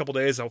PR the last couple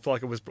of days. I feel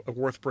like it was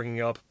worth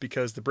bringing up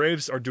because the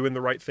Braves are doing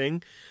the right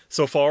thing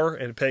so far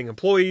and paying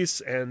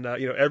employees, and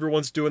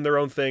everyone's doing their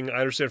own thing. I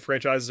understand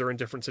franchises are in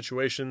different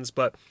situations,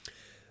 but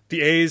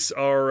the A's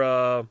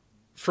are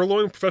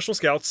furloughing professional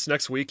scouts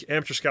next week,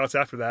 amateur scouts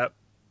after that,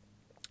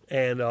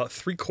 and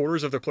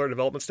 3/4 of their player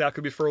development staff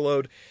could be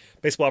furloughed.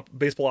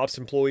 Baseball ops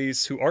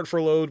employees who aren't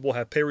furloughed will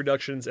have pay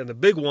reductions, and the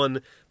big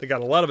one that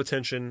got a lot of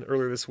attention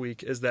earlier this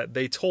week is that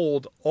they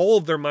told all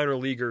of their minor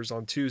leaguers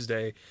on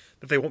Tuesday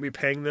that they won't be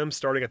paying them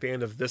starting at the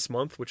end of this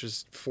month, which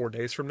is 4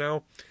 days from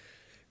now.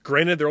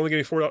 Granted, they're only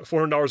getting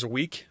 $400 a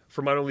week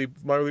for minor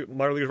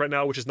leaguers right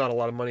now, which is not a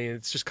lot of money, and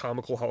it's just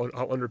comical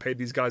how underpaid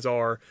these guys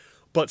are.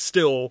 But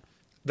still,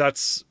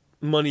 that's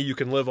money you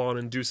can live on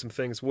and do some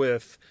things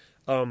with.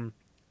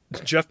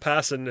 Jeff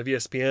Passan of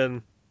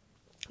ESPN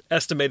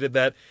estimated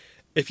that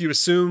if you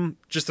assume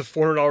just the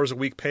 $400 a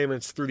week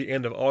payments through the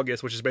end of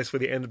August, which is basically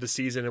the end of the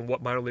season and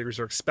what minor leaguers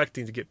are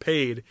expecting to get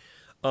paid,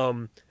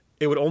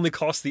 it would only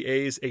cost the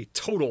A's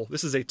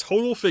this is a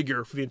total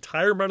figure for the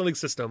entire minor league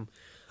system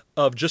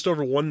of just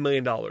over $1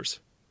 million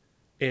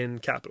in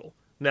capital.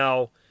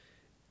 Now,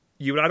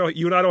 you and I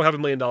don't have $1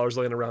 million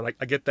laying around.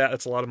 I get that.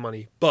 That's a lot of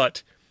money.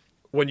 But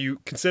when you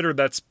consider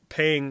that's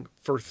paying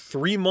for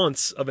 3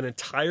 months of an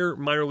entire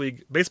minor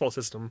league baseball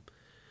system,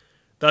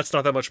 that's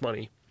not that much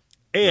money.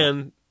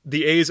 And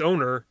the A's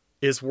owner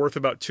is worth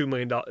about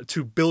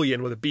 $2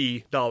 billion with a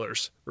B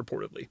dollars,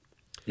 reportedly.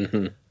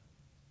 Mm-hmm.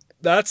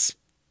 That's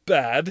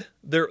bad.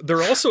 They're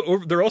also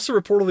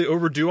reportedly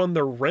overdue on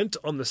their rent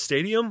on the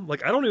stadium.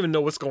 Like, I don't even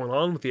know what's going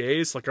on with the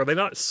A's. Like, are they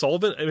not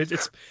solvent? I mean,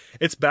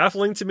 it's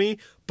baffling to me.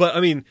 But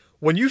I mean,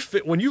 when you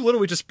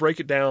literally just break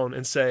it down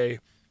and say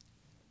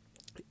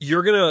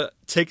you're gonna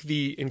take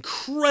the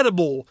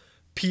incredible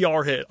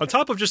PR hit on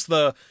top of just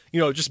the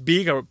just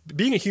being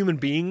a human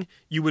being,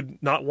 you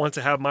would not want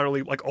to have minor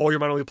league, like all your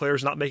minor league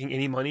players not making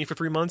any money for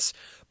 3 months.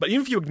 But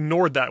even if you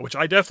ignored that, which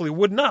I definitely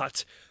would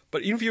not,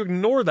 but even if you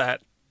ignore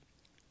that,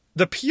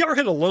 the PR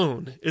hit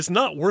alone is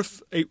not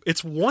worth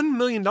it's $1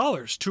 million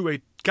to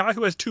a guy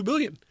who has $2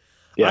 billion.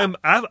 Yeah.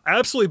 I'm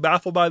absolutely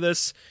baffled by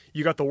this.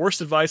 You got the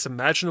worst advice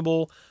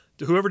imaginable.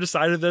 Whoever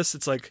decided this,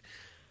 it's like,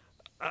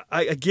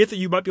 I get that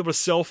you might be able to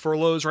sell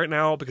furloughs right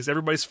now because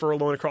everybody's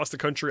furloughing across the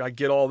country. I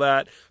get all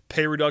that.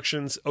 Pay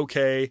reductions,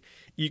 okay.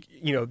 You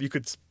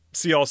could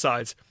see all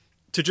sides.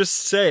 To just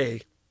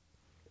say,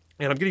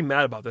 and I'm getting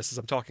mad about this as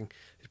I'm talking.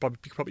 You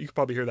could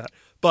probably hear that.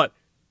 But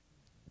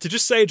to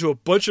just say to a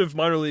bunch of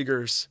minor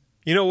leaguers,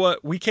 you know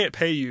what, we can't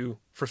pay you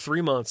for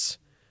 3 months,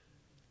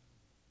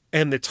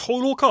 and the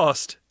total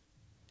cost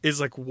is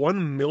like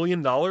 $1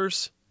 million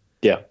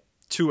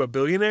to a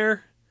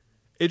billionaire,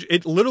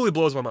 it literally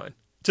blows my mind.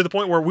 To the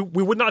point where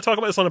we would not talk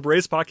about this on a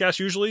Braves podcast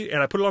usually,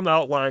 and I put it on the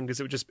outline because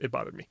it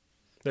bothered me.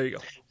 There you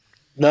go.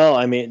 No,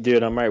 I mean,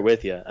 dude, I'm right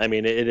with you. I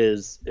mean,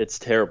 it's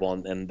terrible,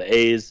 and the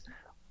A's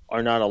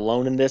are not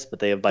alone in this, but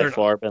they have by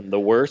far been the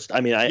worst. I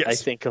mean, I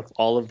think of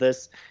all of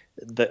this,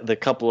 the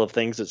couple of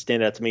things that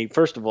stand out to me.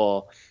 First of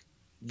all,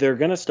 they're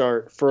going to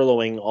start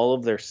furloughing all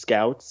of their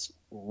scouts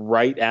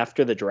right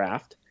after the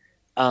draft.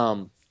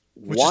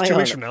 Which is 2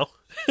 weeks from now.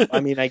 I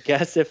mean, I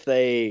guess if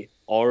they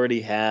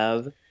already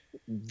have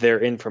their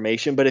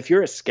information, but if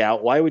you're a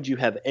scout, why would you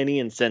have any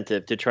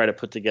incentive to try to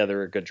put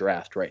together a good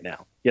draft right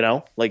now?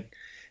 Like,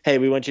 hey,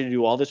 we want you to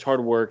do all this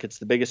hard work. It's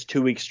the biggest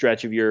 2-week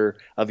stretch of your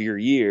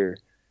year.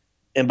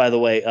 And by the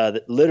way,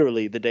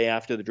 literally the day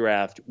after the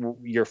draft,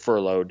 you're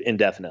furloughed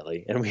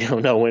indefinitely, and we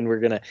don't know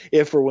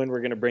if or when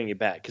we're gonna bring you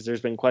back. Because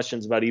there's been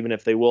questions about even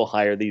if they will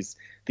hire these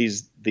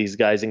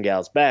guys and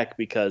gals back,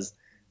 because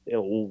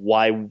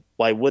why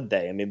would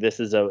they? I mean, this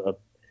is a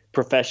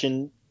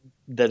profession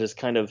that has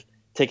kind of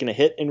taken a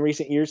hit in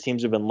recent years.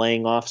 Teams have been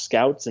laying off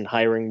scouts and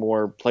hiring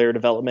more player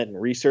development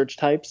and research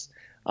types.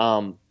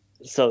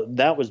 So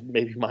that was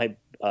maybe my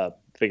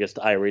biggest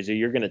eye raiser.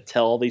 You're going to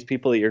tell these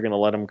people that you're going to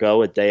let them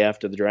go a day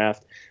after the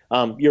draft.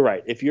 You're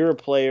right. If you're a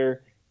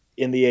player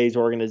in the A's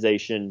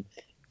organization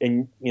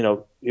and,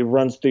 it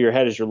runs through your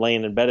head as you're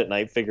laying in bed at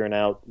night figuring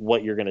out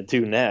what you're going to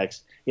do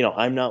next,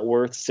 I'm not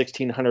worth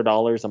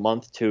 $1,600 a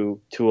month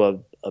to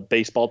a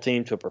baseball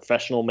team, to a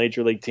professional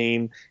major league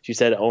team. She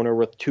said owner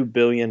worth $2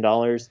 billion.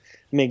 I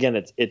mean,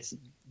 again, it's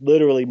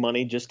literally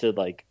money just to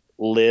like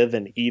live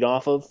and eat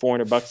off of.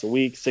 $400 a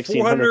week,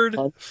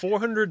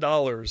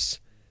 $400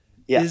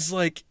 is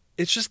like,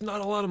 it's just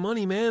not a lot of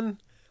money, man.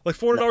 Like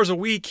 $400 a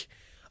week.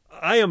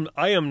 I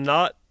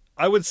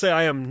would say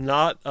I am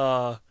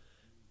not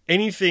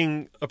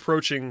anything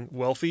approaching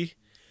wealthy,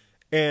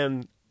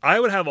 and I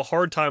would have a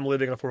hard time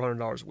living on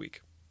 $400 a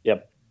week.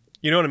 Yep.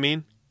 You know what I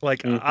mean?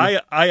 Like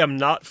I am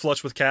not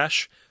flush with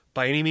cash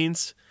by any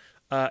means.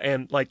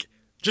 And like,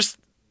 just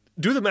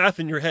do the math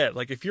in your head.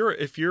 Like if you're,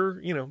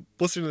 listening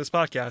to this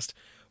podcast,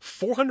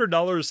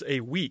 $400 a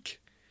week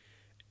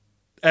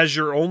as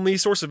your only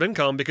source of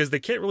income, because they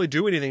can't really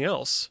do anything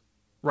else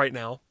right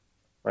now.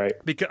 Right.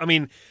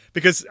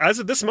 Because as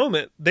of this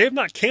moment, they have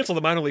not canceled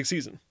the minor league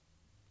season,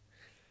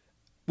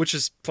 which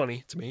is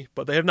funny to me,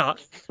 but they have not,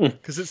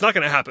 because it's not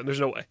going to happen. There's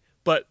no way.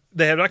 But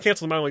they have not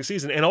canceled the minor league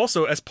season. And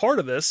also, as part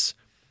of this,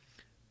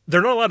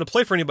 they're not allowed to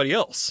play for anybody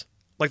else.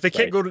 Like they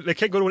can't go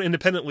to an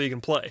independent league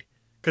and play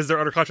because they're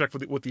under contract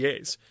with the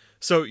A's.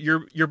 So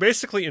you're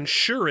basically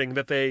ensuring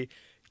that they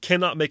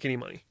cannot make any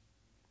money.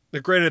 Now,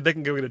 granted, they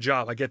can go get a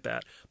job. I get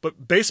that,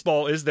 but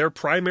baseball is their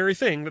primary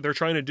thing that they're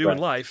trying to do in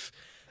life.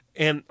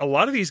 And a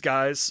lot of these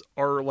guys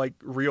are like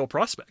real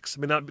prospects.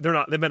 I mean,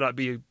 they may not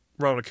be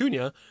Ronald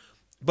Acuna,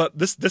 but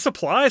this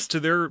applies to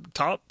their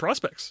top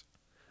prospects.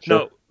 Sure.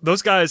 Now,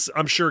 those guys,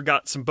 I'm sure,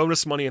 got some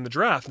bonus money in the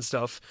draft and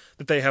stuff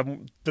that they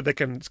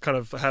can kind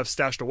of have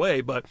stashed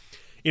away. But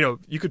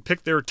you could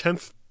pick their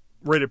 10th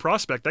rated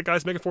prospect. That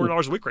guy's making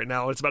 $400 a week right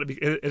now. It's about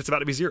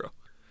to be zero.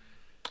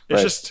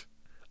 It's just,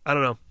 I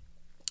don't know.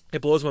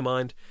 It blows my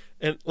mind.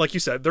 And like you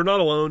said, they're not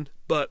alone.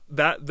 But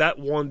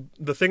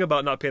the thing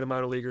about not paying the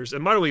minor leaguers,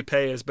 and minor league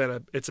pay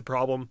it's a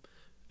problem.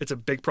 It's a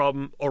big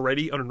problem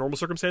already under normal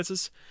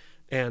circumstances.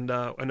 And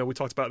I know we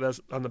talked about this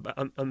on the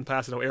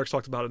past. I know Eric's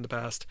talked about it in the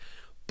past.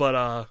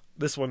 But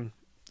this one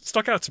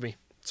stuck out to me,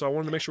 so I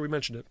wanted to make sure we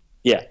mentioned it.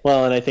 Yeah,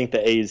 well, and I think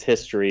the A's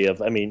history of,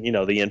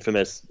 the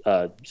infamous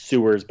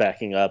sewers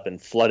backing up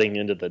and flooding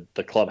into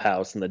the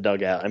clubhouse and the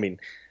dugout.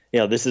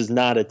 This is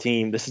not a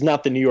team. This is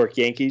not the New York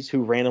Yankees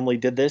who randomly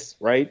did this,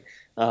 right?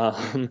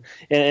 And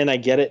I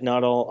get it.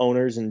 Not all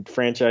owners and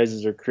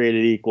franchises are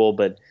created equal,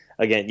 but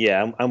again,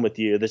 yeah, I'm with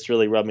you. This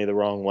really rubbed me the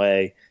wrong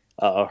way.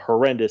 A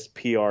horrendous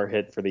PR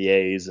hit for the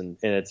A's, and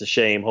it's a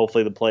shame.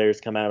 Hopefully the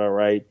players come out all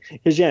right.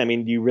 Because, do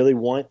you really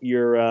want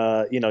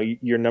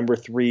your number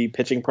 3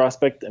 pitching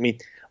prospect?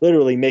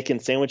 Literally making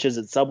sandwiches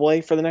at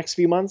Subway for the next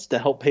few months to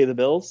help pay the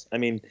bills? I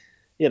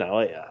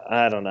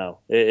don't know.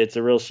 It's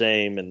a real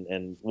shame,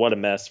 and what a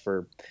mess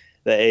for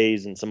the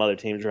A's and some other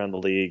teams around the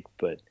league.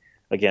 But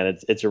again,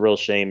 it's a real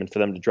shame, and for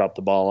them to drop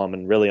the ball on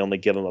them and really only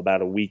give them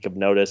about a week of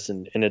notice.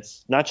 And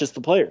it's not just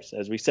the players,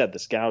 as we said, the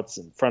scouts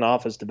and front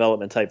office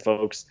development type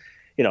folks.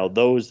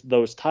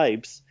 Those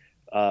types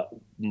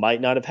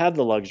might not have had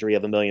the luxury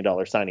of $1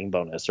 million signing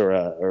bonus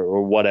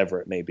or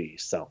whatever it may be.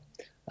 So,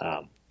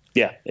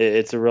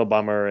 it's a real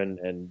bummer,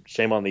 and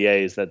shame on the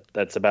A's.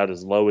 That's about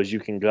as low as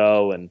you can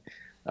go, and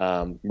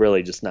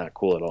really just not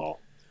cool at all.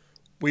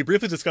 We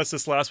briefly discussed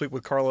this last week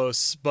with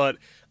Carlos, but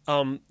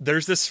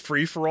there's this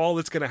free-for-all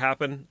that's going to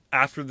happen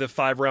after the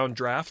 5-round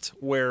draft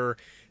where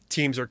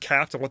teams are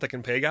capped on what they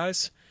can pay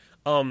guys.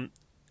 Can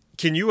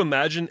you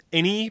imagine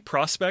any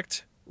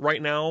prospect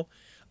right now,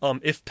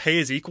 if pay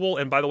is equal,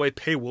 and by the way,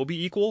 pay will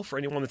be equal for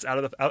anyone that's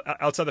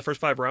outside the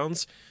first 5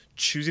 rounds,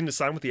 choosing to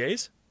sign with the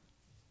A's?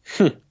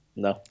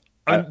 No.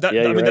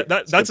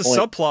 That's a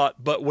subplot,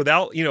 but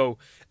without,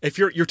 if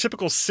you're your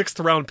typical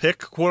 6th round pick,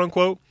 quote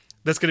unquote,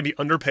 that's going to be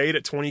underpaid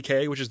at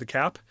 $20K, which is the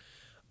cap.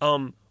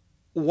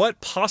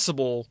 What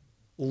possible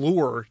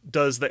lure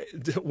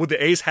would the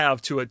A's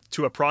have to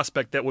a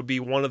prospect that would be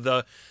one of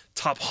the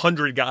top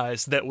 100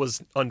 guys that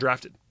was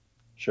undrafted?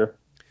 Sure.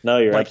 No,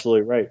 you're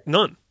absolutely right.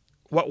 None.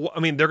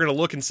 They're going to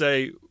look and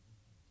say,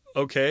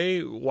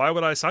 okay, why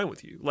would I sign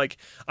with you? Like,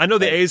 I know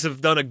the A's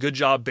have done a good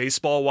job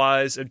baseball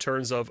wise in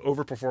terms of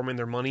overperforming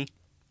their money.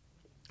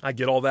 I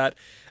get all that.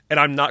 And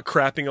I'm not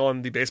crapping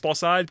on the baseball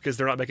side because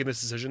they're not making this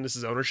decision. This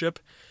is ownership.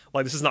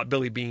 Like, this is not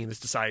Billy Beane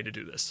that's decided to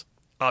do this,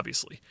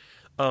 obviously.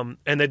 And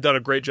they've done a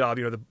great job,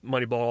 the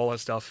Moneyball, all that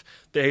stuff.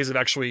 The A's have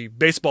actually,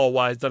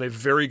 baseball-wise, done a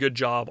very good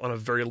job on a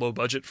very low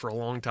budget for a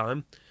long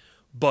time.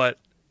 But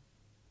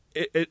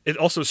it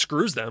also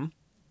screws them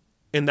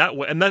in that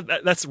way, and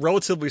that's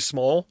relatively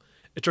small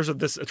in terms of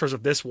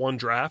this one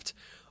draft,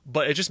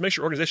 but it just makes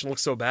your organization look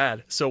so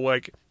bad. So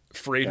like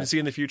free agency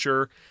in the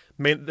future,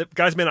 the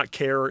guys may not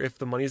care if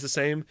the money is the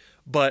same,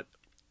 but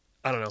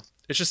I don't know.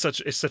 It's just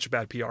such a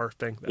bad PR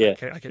thing. That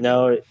I can't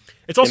no,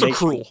 it's also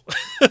cruel.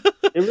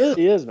 It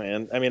really is,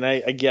 man. I mean, I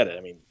get it.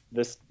 I mean,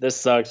 this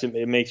sucks.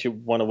 It makes you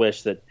want to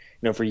wish that,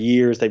 for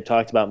years they've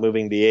talked about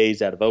moving the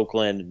A's out of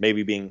Oakland,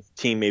 maybe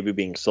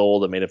being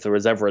sold. I mean, if there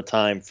was ever a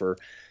time for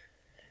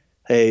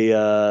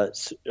a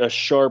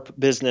sharp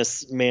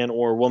businessman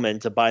or woman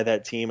to buy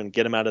that team and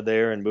get them out of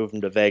there and move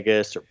them to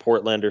Vegas or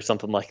Portland or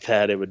something like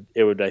that, it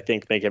would I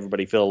think make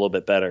everybody feel a little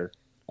bit better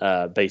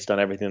based on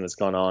everything that's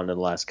gone on in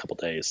the last couple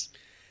days.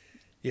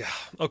 Yeah.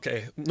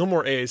 Okay. No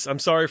more A's. I'm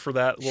sorry for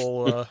that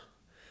little.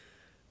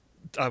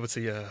 I would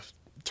say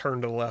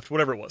turn to the left,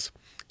 whatever it was.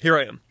 Here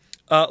I am.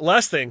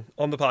 Last thing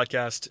on the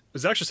podcast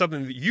is actually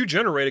something that you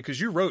generated because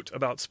you wrote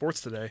about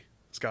sports today,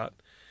 Scott.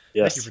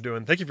 Yes. Thank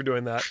you for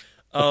doing that.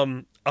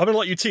 I'm gonna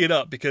let you tee it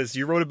up because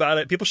you wrote about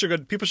it. People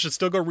should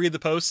still go read the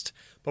post,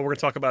 but we're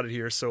gonna talk about it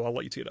here, so I'll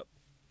let you tee it up.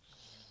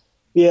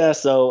 Yeah,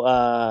 so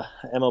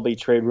MLB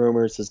Trade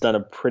Rumors has done a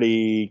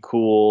pretty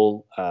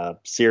cool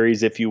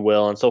series, if you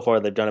will, and so far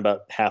they've done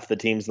about half the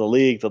teams in the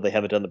league, though they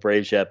haven't done the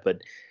Braves yet.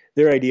 But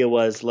their idea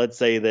was, let's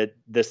say that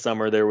this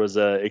summer there was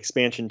an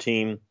expansion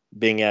team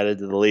being added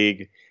to the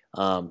league,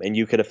 and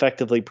you could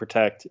effectively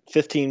protect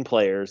 15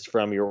 players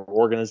from your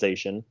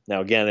organization.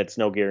 Now, again, it's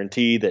no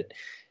guarantee that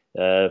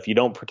if you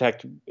don't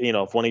protect,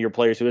 if one of your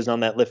players who isn't on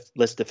that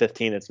list of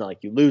 15, it's not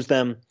like you lose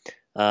them.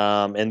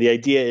 And the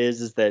idea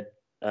is that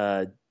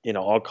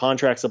all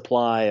contracts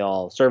apply,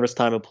 all service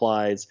time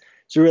applies.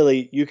 So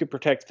really, you could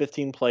protect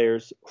 15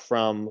 players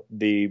from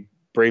the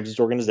Braves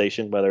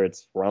organization, whether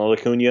it's Ronald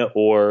Acuna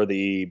or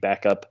the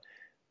backup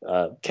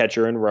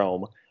catcher in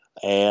Rome.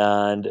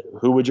 And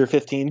who would your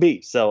 15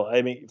 be? So,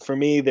 I mean, for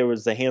me, there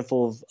was a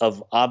handful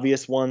of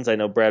obvious ones. I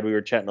know, Brad, we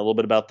were chatting a little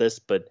bit about this,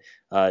 but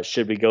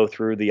should we go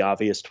through the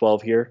obvious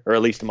 12 here, or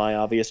at least my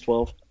obvious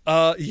 12?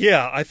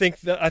 Yeah, I think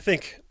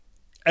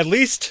at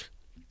least.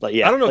 Like,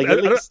 yeah, I don't know.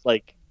 At least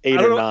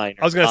 8 or 9.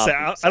 I was going to say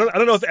I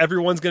don't know if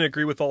everyone's going to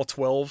agree with all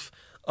 12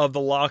 of the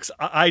locks.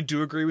 I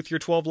do agree with your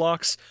 12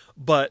 locks,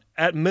 but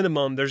at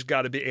minimum, there's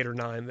got to be 8 or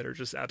 9 that are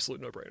just absolute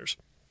no-brainers.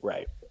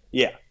 Right.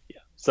 Yeah.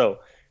 So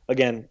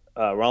again,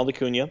 Ronald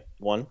Acuna,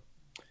 1.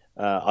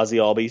 Ozzie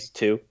Albies,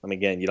 2. I mean,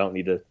 again, you don't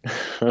need to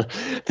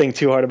think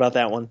too hard about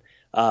that one.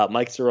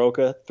 Mike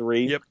Soroka,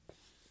 3. Yep.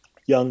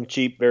 Young,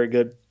 cheap, very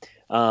good.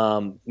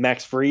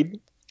 Max Fried,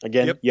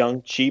 again, yep.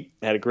 Young, cheap,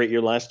 had a great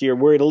year last year.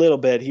 Worried a little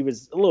bit. He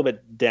was a little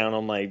bit down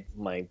on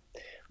my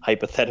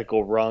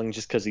hypothetical rung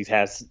just because he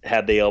has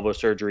had the elbow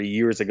surgery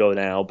years ago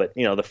now. But,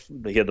 he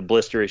had the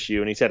blister issue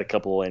and he's had a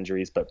couple of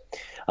injuries. But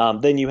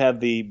then you have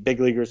the big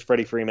leaguers,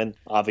 Freddie Freeman,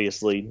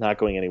 obviously not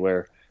going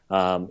anywhere.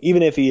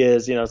 Even if he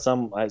is,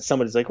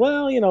 somebody's like,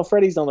 well,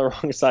 Freddie's on the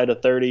wrong side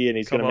of 30 and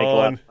he's going to make a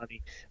lot of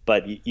money.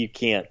 But you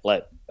can't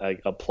let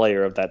a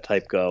player of that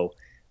type go.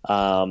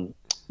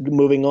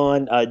 Moving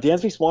on,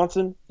 Dansby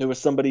Swanson, who was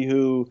somebody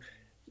who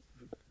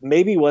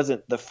maybe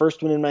wasn't the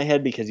first one in my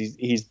head because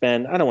he's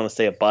been, I don't want to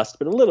say a bust,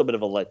 but a little bit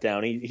of a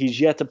letdown. He's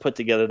yet to put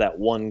together that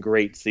one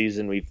great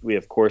season. We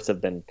of course have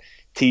been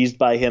teased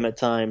by him at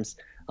times.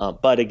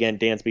 But again,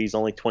 Dansby's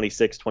only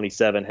 26,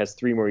 27, has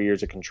 3 more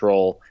years of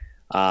control.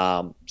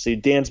 So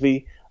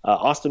Dansby,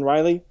 Austin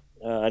Riley,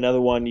 another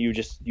one you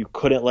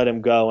couldn't let him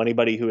go.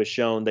 Anybody who has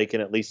shown they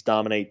can at least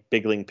dominate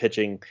big league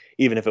pitching,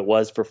 even if it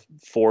was for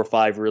 4 or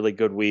 5 really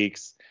good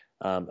weeks.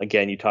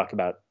 Again, you talk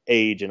about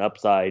age and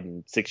upside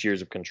and 6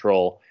 years of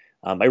control.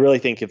 I really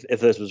think if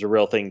this was a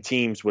real thing,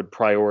 teams would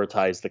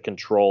prioritize the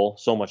control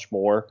so much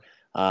more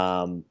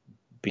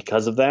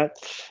because of that.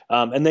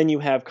 And then you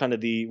have kind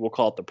of we'll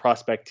call it the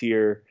prospect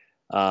tier,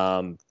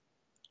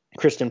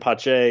 Kristen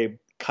Pache,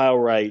 Kyle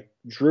Wright,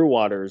 Drew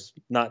Waters,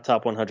 not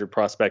top 100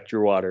 prospect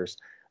Drew Waters,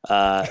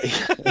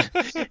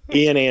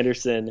 Ian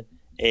Anderson,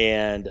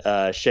 and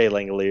Shea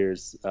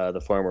Langoliers, the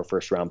former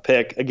first-round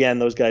pick. Again,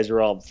 those guys are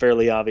all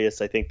fairly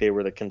obvious. I think they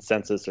were the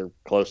consensus or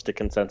close to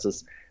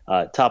consensus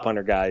top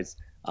 100 guys.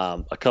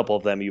 A couple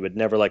of them you would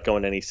never let go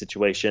in any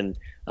situation.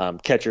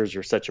 Catchers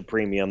are such a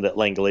premium that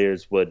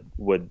Langoliers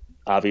would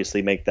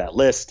obviously make that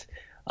list.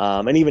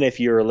 And even if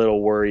you're a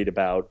little worried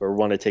about or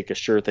want to take a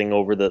sure thing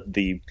over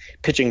the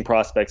pitching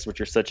prospects,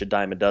 which are such a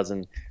dime a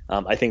dozen,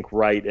 I think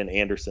Wright and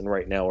Anderson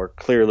right now are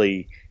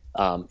clearly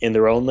in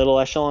their own little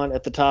echelon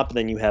at the top. And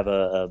then you have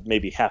a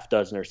maybe half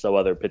dozen or so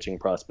other pitching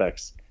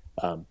prospects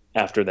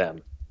after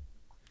them.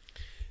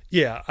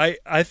 Yeah,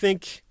 I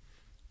think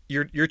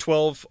your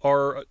 12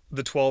 are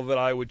the 12 that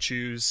I would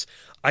choose.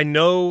 I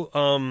know,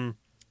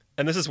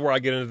 and this is where I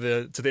get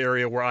into the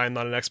area where I am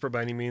not an expert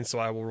by any means, so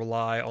I will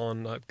rely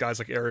on guys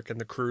like Eric and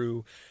the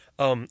crew.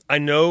 I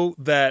know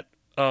that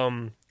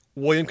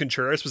William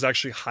Contreras was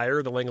actually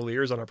higher than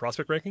Langoliers on our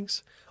prospect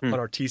rankings, on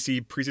our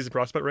TC preseason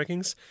prospect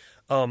rankings.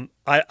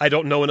 I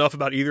don't know enough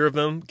about either of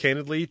them,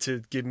 candidly,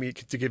 to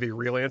give a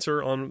real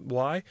answer on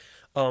why.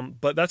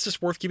 But that's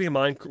just worth keeping in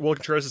mind. William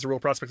Contreras is a real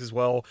prospect as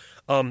well.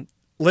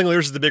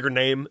 Langoliers is the bigger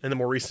name and the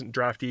more recent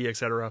draftee,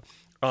 etc.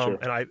 Sure.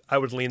 And I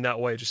would lean that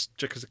way just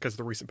because of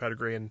the recent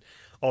pedigree and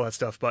all that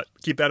stuff. But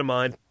keep that in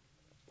mind.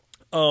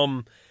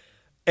 And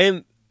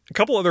a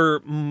couple other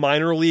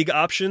minor league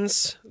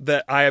options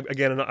that I'm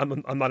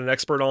not an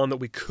expert on that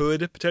we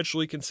could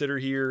potentially consider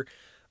here.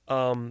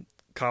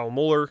 Kyle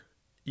Muller,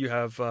 you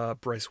have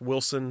Bryce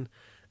Wilson,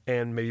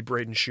 and maybe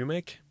Braden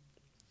Shoemake.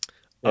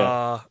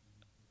 Yeah.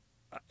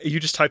 You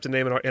just typed a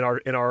name in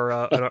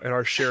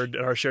our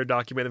shared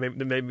document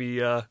that made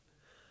me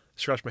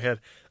scratch my head.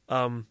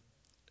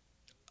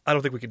 I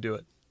don't think we can do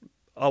it.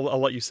 I'll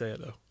let you say it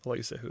though. I'll let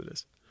you say who it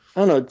is.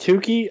 I don't know.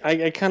 Tukey,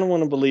 I kind of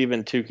want to believe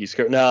in Tukey's.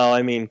 No,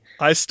 I mean,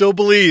 I still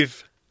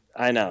believe.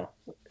 I know,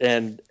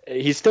 and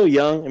he's still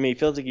young. I mean, he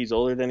feels like he's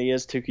older than he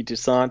is, Tukey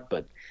Toussaint.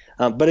 But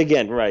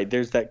again, right?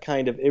 There's that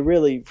kind of it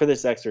really for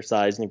this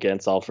exercise, and again,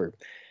 it's all for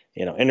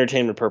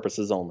entertainment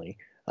purposes only.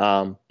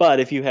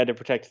 But if you had to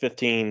protect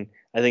 15,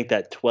 I think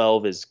that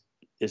 12 is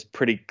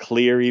pretty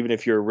clear. Even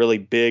if you're a really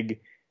big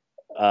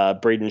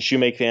Braden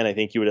Shoemake fan, I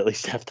think you would at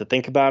least have to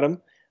think about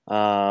him.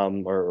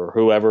 Or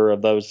whoever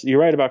of those. You're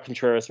right about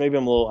Contreras. Maybe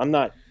I'm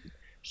not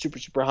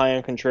super high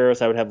on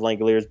Contreras. I would have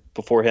Langoliers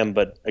before him,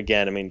 but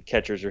again, I mean,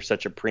 catchers are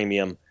such a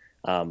premium.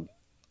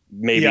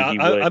 Maybe he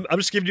would. I'm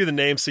just giving you the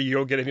name so you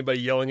don't get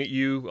anybody yelling at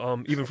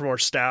you, even from our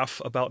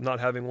staff, about not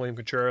having William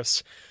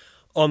Contreras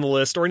on the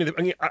list or anything.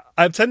 I mean,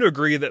 I tend to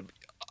agree that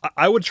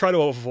I would try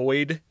to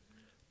avoid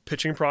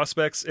pitching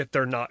prospects if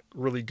they're not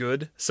really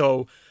good.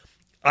 So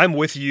I'm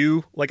with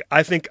you. Like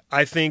I think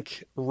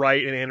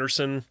Wright and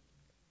Anderson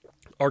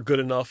are good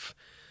enough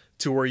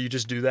to where you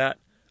just do that.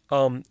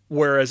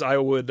 Whereas I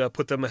would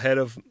put them ahead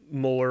of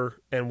Muller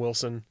and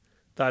Wilson.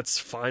 That's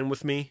fine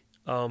with me.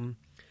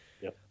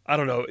 Yep. I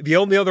don't know. The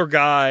only other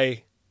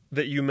guy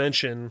that you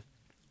mention,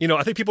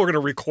 I think people are going to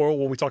recoil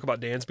when we talk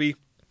about Dansby.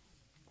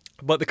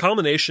 But the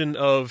combination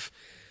of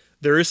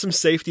there is some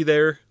safety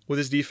there with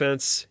his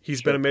defense.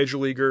 He's been a major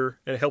leaguer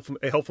and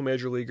a helpful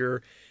major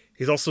leaguer.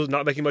 He's also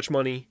not making much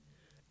money,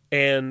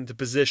 and the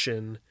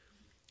position.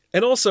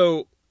 And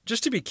also,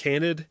 just to be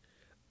candid,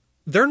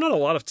 there are not a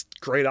lot of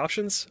great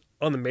options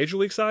on the major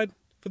league side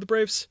for the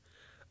Braves.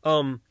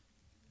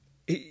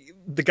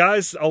 The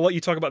guys, I'll let you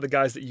talk about the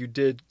guys that you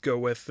did go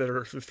with that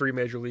are the three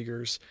major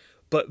leaguers,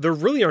 but there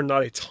really are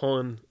not a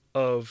ton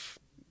of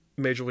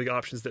major league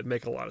options that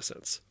make a lot of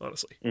sense,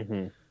 honestly,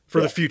 for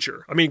the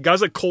future. I mean,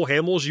 guys like Cole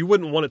Hamels, you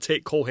wouldn't want to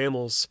take Cole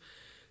Hamels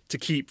to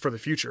keep for the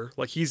future.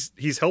 Like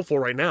he's helpful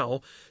right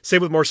now.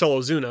 Same with Marcell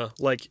Ozuna.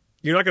 Like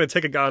you're not going to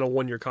take a guy on a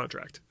 1-year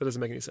contract. That doesn't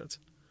make any sense.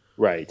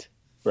 Right.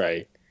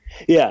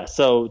 Yeah,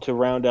 so to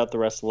round out the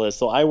rest of the list,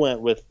 so I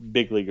went with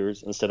big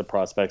leaguers instead of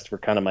prospects for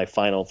kind of my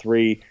final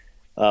three.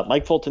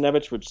 Mike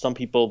Foltynewicz, which some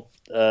people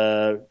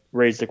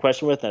raised a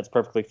question with, that's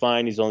perfectly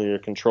fine. He's only under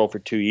control for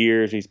 2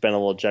 years. He's been a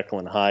little Jekyll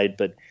and Hyde.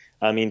 But,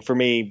 I mean, for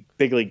me,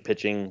 big league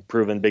pitching,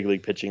 proven big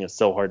league pitching is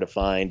so hard to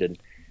find. And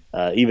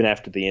even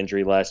after the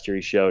injury last year,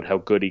 he showed how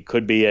good he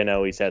could be. I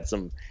know he's had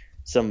some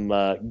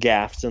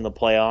gaffes in the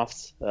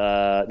playoffs,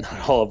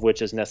 not all of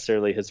which is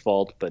necessarily his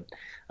fault. But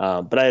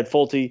I had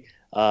Folty.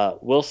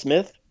 Will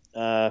Smith,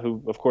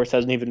 who of course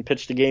hasn't even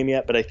pitched a game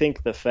yet, but I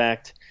think the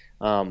fact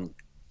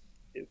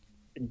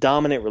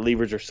dominant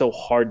relievers are so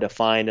hard to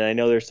find, and I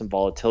know there's some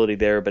volatility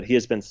there, but he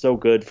has been so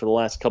good for the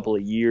last couple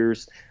of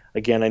years.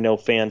 Again, I know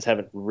fans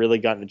haven't really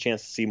gotten a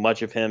chance to see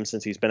much of him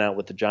since he's been out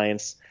with the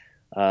Giants.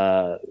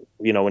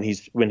 When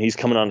he's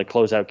coming on to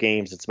close out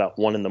games, it's about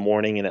 1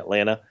 a.m. in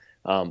Atlanta.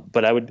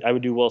 But I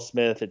would do Will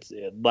Smith. It's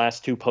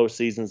last 2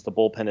 postseasons, the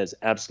bullpen has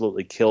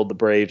absolutely killed the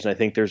Braves, and I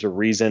think there's a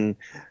reason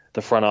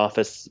the front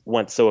office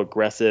went so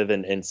aggressive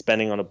in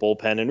spending on a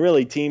bullpen. And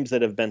really, teams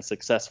that have been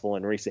successful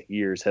in recent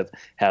years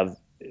have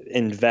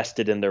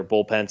invested in their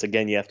bullpens.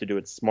 Again, you have to do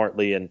it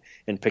smartly and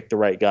pick the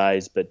right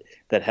guys, but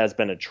that has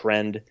been a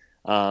trend.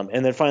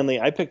 And then finally,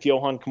 I picked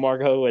Johan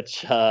Camargo,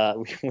 which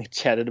we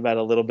chatted about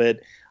a little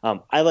bit.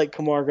 I like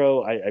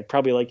Camargo. I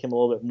probably like him a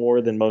little bit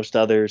more than most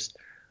others.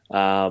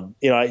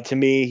 To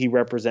me, he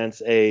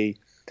represents I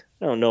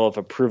don't know if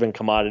a proven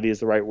commodity is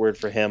the right word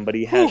for him, but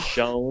he has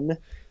shown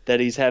that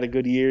he's had a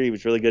good year. He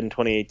was really good in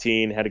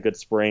 2018, had a good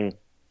spring.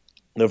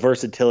 The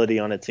versatility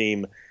on a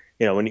team,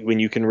 when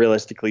you can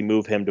realistically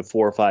move him to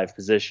 4 or 5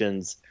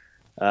 positions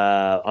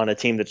on a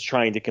team that's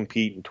trying to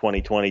compete in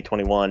 2020,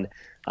 21.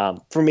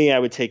 For me, I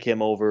would take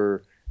him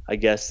over, I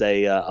guess,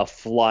 a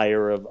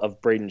flyer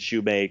of Braden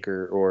Shoemake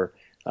or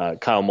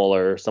Kyle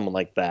Muller or someone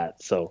like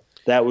that. So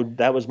that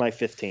was my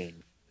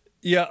 15.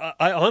 Yeah,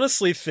 I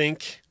honestly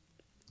think,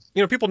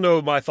 people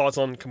know my thoughts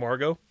on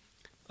Camargo,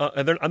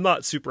 and I'm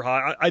not super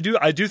high. I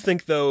do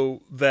think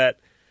though that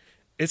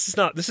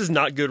this is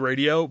not good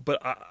radio,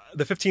 but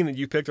the 15 that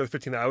you picked are the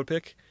 15 that I would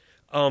pick,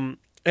 and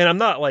I'm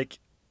not like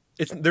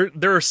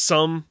there's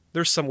some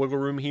wiggle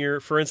room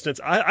here. For instance,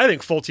 I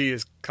think Folty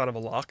is kind of a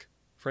lock.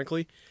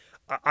 Frankly,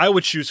 I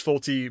would choose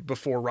Folty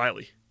before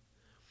Riley.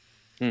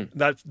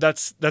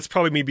 That's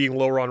probably me being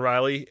lower on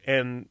Riley,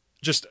 and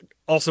just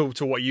also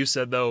to what you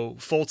said though,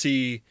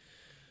 Folty,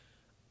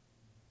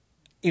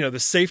 the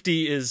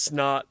safety is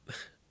not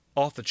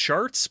off the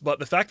charts, but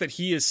the fact that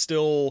he is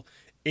still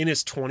in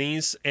his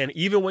 20s, and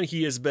even when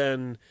he has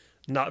been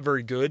not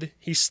very good,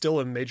 he's still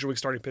a major league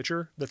starting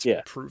pitcher. That's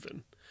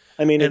proven.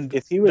 I mean,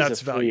 if he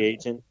was a free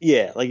agent,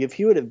 like if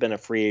he would have been a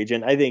free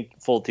agent, I think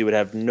Fulte would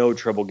have no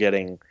trouble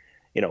getting,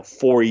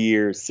 4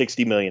 years,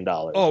 $60 million.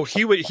 Oh,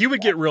 he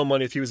would get real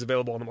money if he was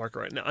available on the market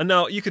right now. And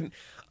now you can,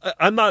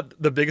 I'm not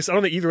the biggest, I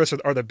don't think either of us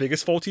are the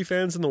biggest Fulte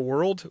fans in the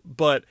world,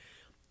 but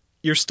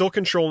you're still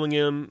controlling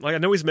him. Like, I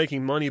know he's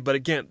making money, but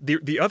again,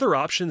 the other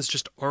options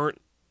just aren't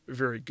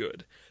very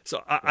good.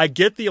 So I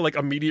get the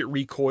immediate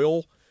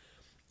recoil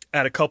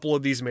at a couple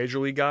of these major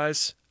league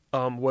guys,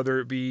 whether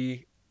it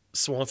be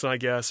Swanson, I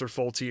guess, or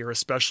Fulte, or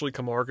especially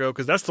Camargo,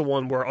 because that's the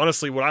one where,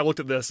 honestly, when I looked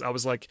at this, I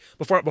was like,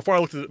 before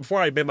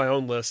I made my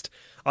own list,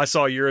 I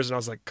saw yours and I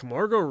was like,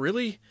 Camargo,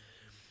 really?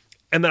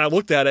 And then I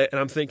looked at it and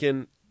I'm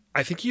thinking,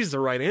 I think he's the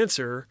right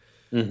answer,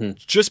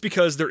 just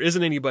because there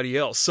isn't anybody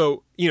else.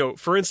 So,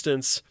 for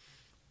instance,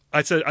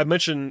 I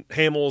mentioned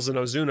Hamels and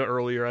Ozuna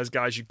earlier as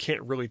guys you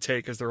can't really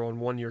take because they're on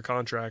 1-year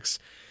contracts.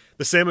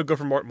 The same would go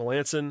for Martin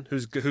Melanson,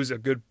 who's a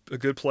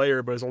good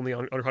player, but is only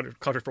under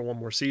contract for one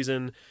more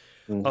season.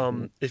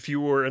 If you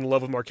were in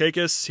love with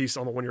Markakis, he's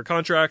on a 1-year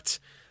contract.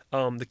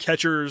 The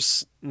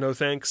catchers, no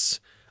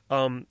thanks.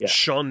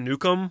 Sean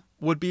Newcomb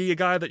would be a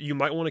guy that you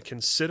might want to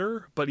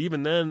consider, but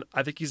even then,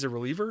 I think he's a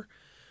reliever.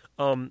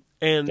 Sean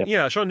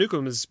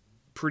Newcomb is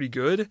pretty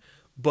good,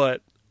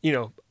 but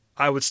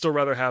I would still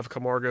rather have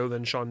Camargo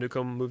than Sean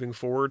Newcomb moving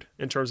forward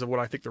in terms of what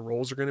I think the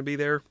roles are going to be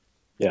there.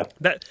 Yeah,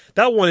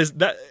 that one is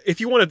that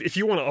if you want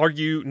to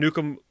argue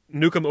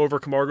Newcomb over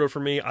Camargo for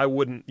me, I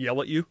wouldn't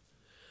yell at you.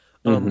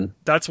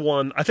 That's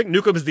one. I think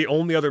Newcomb is the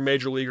only other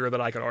major leaguer that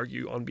I could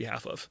argue on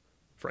behalf of,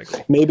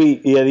 frankly. Maybe,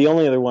 the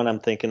only other one I'm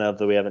thinking of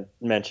that we haven't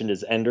mentioned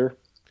is Ender.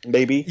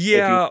 Maybe,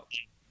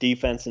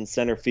 defense and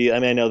center field. I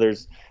mean, I know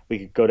we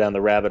could go down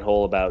the rabbit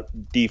hole about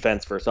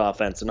defense versus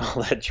offense and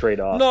all that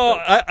trade-off. No,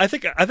 I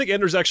think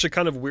Ender's actually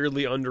kind of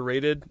weirdly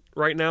underrated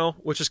right now,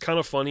 which is kind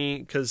of funny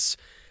because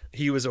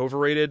he was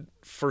overrated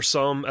for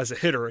some as a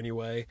hitter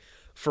anyway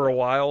for a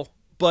while.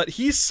 But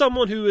he's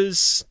someone who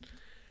is,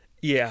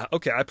 I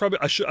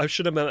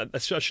should not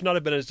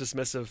have been as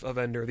dismissive of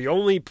Ender. The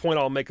only point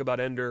I'll make about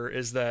Ender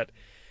is that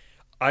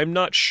I'm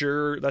not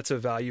sure that's a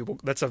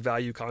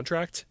value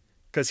contract.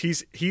 Because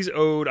he's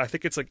owed, I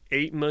think it's like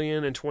 $8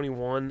 million in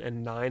 21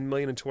 and $9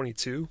 million in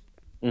 22.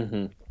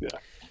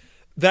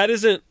 That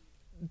isn't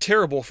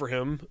terrible for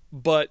him,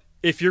 but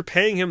if you're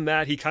paying him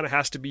that, he kind of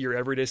has to be your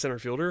everyday center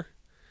fielder.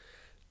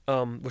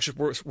 Which is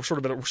we're sort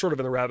of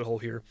in the rabbit hole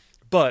here.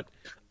 But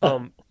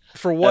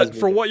for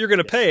what you're going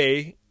to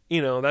pay,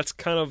 that's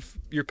kind of,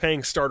 you're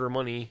paying starter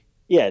money.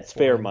 Yeah, it's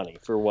fair money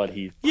for what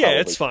he. Yeah,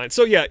 it's fine.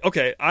 So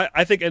okay,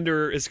 I think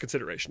Ender is a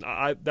consideration.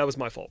 That was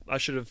my fault. I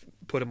should have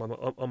put him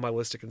on my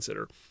list to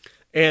consider.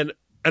 And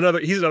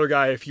he's another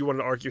guy. If you wanted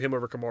to argue him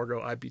over Camargo,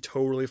 I'd be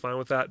totally fine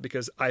with that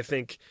because I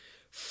think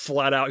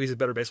flat out he's a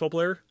better baseball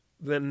player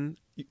than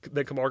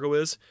Camargo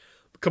is.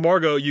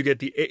 Camargo,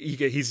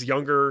 he's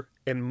younger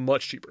and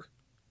much cheaper.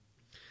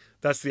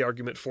 That's the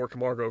argument for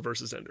Camargo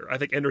versus Ender. I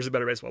think Ender's a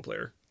better baseball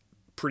player.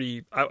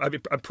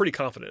 I'm pretty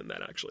confident in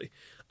that actually.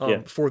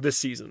 For this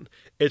season,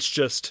 it's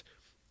just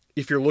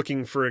if you're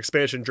looking for an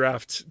expansion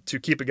draft to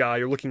keep a guy,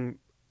 you're looking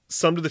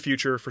some to the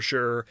future for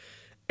sure,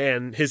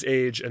 and his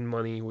age and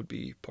money would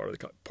be part of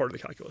the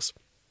calculus.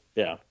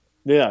 Yeah.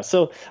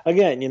 So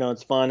again,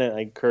 it's fun, and I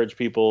encourage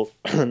people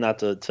not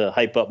to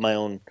hype up my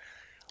own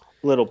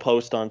little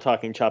post on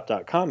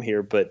talkingchop.com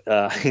here, but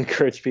I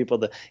encourage people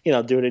to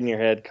do it in your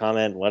head,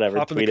 comment, whatever,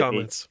 hop in the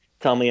comments.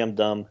 Tell me I'm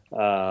dumb.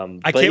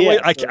 I can't wait.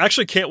 I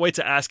actually can't wait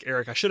to ask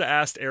Eric. I should have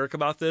asked Eric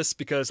about this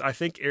because I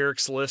think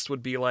Eric's list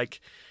would be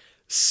like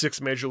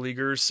 6 major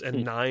leaguers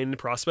and 9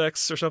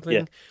 prospects or something.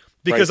 Yeah.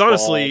 Because Bryce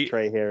honestly, Ball,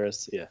 Trey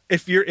Harris. Yeah.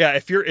 If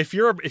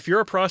you're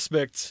a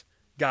prospect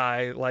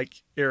guy like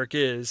Eric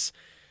is,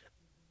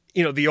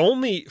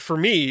 for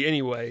me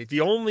anyway, the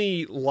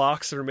only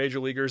locks that are major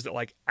leaguers that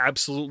like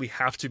absolutely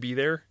have to be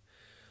there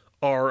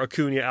are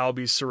Acuna,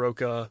 Albies,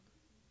 Soroka,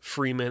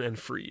 Freeman, and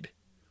Fried.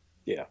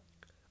 Yeah.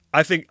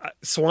 I think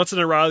Swanson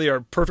and Riley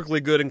are perfectly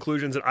good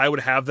inclusions, and I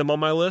would have them on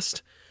my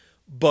list.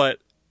 But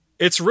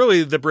it's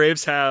really the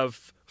Braves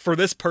have for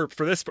this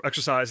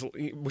exercise,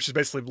 which is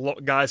basically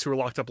guys who are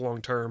locked up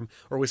long term,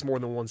 or at least more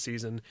than one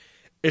season.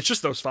 It's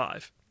just those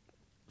 5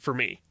 for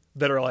me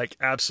that are like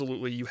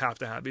absolutely you have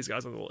to have these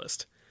guys on the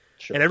list.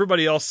 Sure. And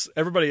everybody else,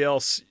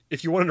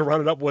 if you wanted to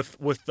run it up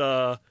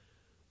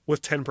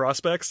with 10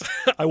 prospects,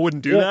 I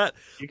wouldn't do that.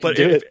 You can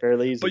do it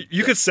fairly easy. But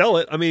you could sell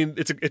it. I mean,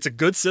 it's a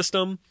good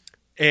system,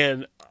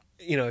 and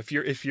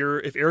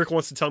if Eric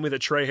wants to tell me that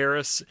Trey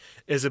Harris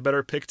is a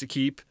better pick to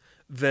keep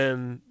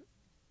than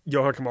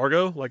Johan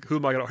Camargo, like who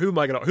am I gonna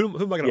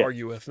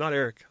argue with? Not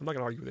Eric. I'm not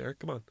gonna argue with Eric.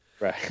 Come on.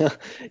 Right.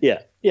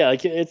 yeah.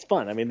 Like it's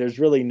fun. I mean, there's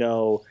really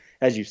no,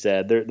 as you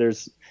said,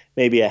 there's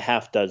maybe a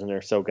half dozen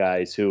or so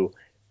guys who,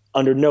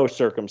 under no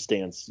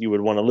circumstance, you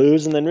would want to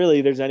lose, and then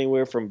really there's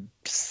anywhere from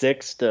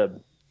 6 to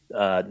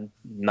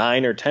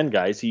 9 or 10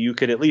 guys who you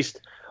could at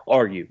least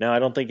argue. Now, I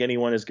don't think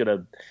anyone is going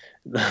to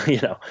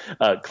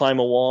climb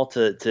a wall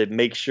to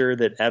make sure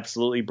that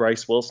absolutely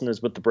Bryce Wilson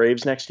is with the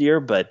Braves next year.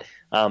 But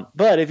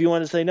if you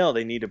want to say no,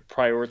 they need to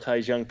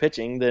prioritize young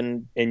pitching,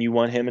 and you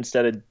want him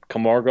instead of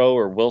Camargo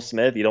or Will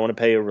Smith. You don't want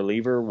to pay a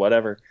reliever,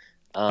 whatever.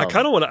 I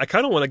kind of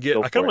want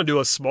to do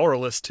a smaller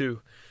list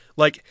too.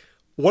 Like,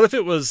 what if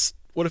it was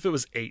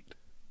 8,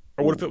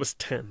 or what if it was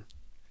 10?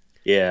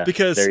 Yeah,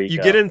 because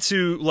you get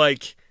into,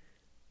 like,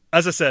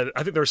 as I said,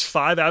 I think there's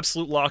 5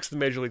 absolute locks at the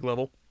major league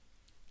level: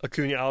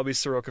 Acuna, Albies,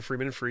 Soroka,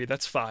 Freeman, and Fried.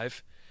 That's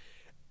 5.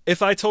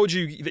 If I told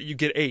you that you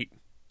get 8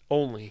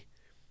 only,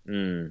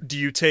 do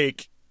you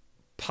take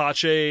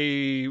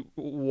Pache,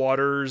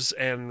 Waters,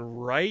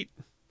 and Wright,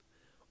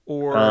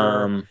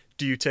 or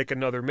do you take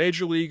another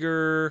major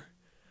leaguer?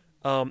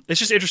 It's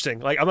just interesting.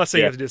 Like, I'm not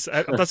saying you have to do this.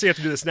 I'm not saying you have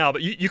to do this now,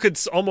 but you could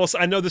almost.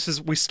 I know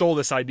we stole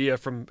this idea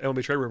from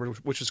MLB Trade Rumor,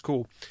 which is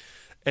cool,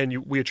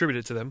 and we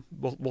attributed it to them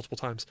multiple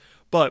times.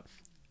 But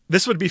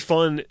this would be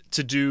fun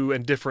to do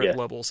in different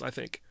levels, I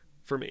think,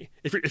 for me.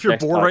 If you're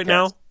bored podcast. Right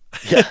now,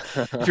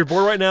 if you're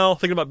bored right now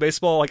thinking about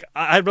baseball, like,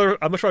 I'd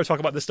much rather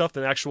talk about this stuff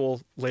than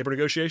actual labor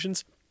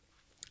negotiations.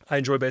 I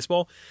enjoy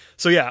baseball,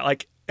 so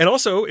and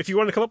also if you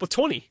wanted to come up with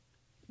 20,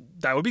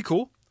 that would be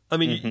cool. I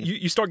mean,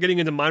 you start getting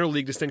into minor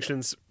league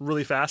distinctions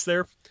really fast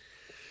there,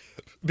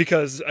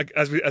 because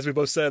as we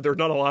both said, there are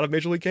not a lot of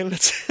major league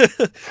candidates.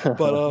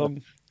 But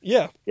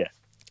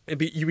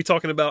you'd be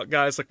talking about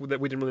guys like that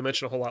we didn't really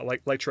mention a whole lot,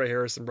 like Trey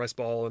Harris and Bryce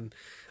Ball, and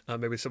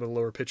maybe some of the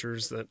lower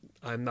pitchers that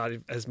I'm not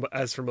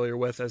as familiar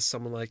with as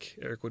someone like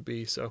Eric would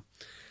be. So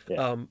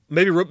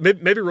maybe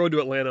Road to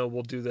Atlanta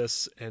will do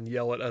this and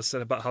yell at us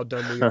about how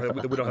dumb we are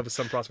that we don't have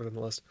some prospect on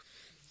the list.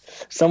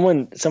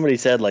 Somebody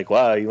said, like,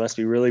 wow, you must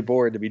be really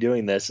bored to be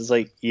doing this. It's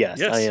like, yes.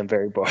 I am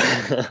very bored.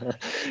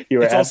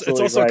 It's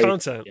also right.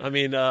 Content. I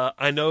mean,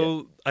 I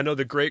know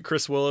the great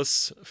Chris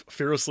Willis,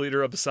 fearless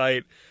leader of the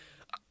site.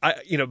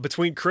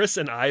 Between Chris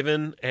and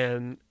Ivan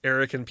and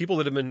Eric and people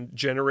that have been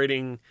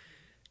generating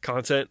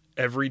content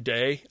every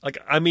day, like,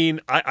 I mean,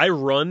 I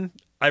run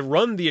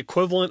the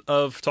equivalent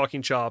of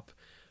Talking Chop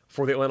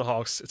for the Atlanta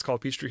Hawks. It's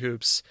called Peachtree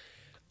Hoops.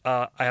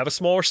 I have a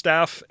smaller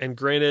staff, and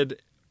granted,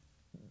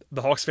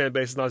 the Hawks fan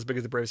base is not as big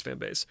as the Braves fan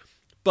base,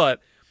 but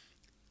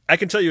I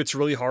can tell you it's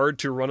really hard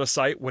to run a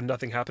site with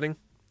nothing happening,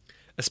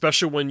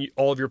 especially when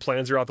all of your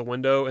plans are out the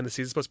window and the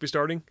season's supposed to be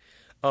starting.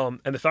 And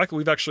the fact that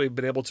we've actually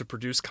been able to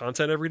produce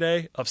content every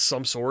day of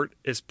some sort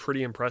is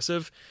pretty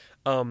impressive.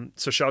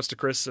 So shouts to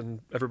Chris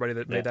and everybody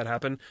that made that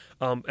happen.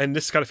 And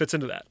this kind of fits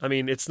into that. I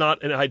mean, it's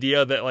not an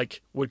idea that,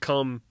 like, would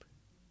come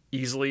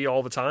easily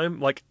all the time.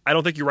 Like, I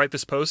don't think you write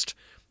this post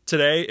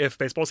today if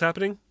baseball's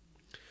happening,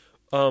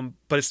 but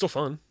it's still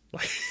fun.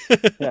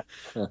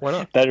 Why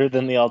not? Better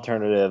than the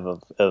alternative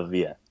of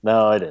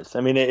No, it is.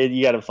 I mean,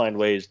 you got to find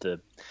ways to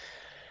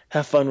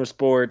have fun with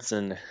sports,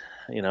 and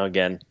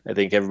again, I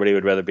think everybody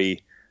would rather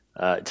be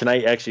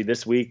tonight. Actually,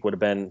 this week would have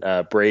been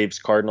Braves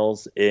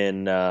Cardinals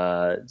in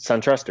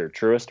SunTrust or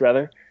Truist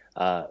rather.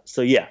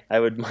 So I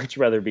would much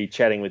rather be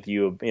chatting with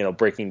you,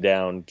 breaking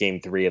down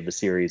Game 3 of the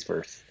series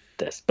versus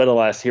this. But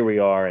alas, here we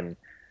are. And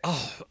you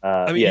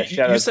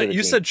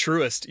said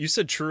Truist. You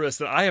said Truist,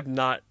 that I have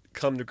not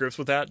come to grips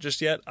with that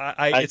just yet.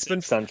 It's been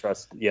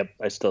SunTrust. Yep,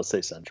 I still say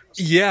SunTrust.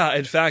 Yeah,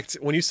 in fact,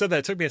 when you said that,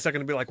 it took me a second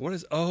to be like, "What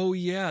is?" Oh,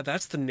 yeah,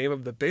 that's the name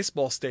of the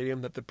baseball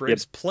stadium that the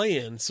Braves play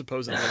in,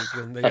 supposedly,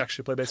 when they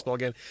actually play baseball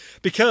again.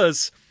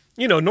 Because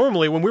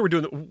normally when we do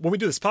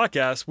this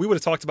podcast, we would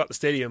have talked about the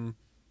stadium,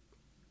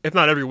 if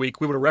not every week,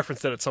 we would have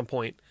referenced it at some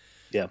point.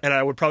 Yeah, and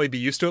I would probably be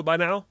used to it by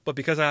now. But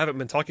because I haven't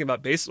been talking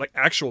about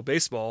actual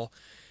baseball,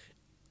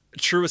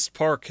 Truist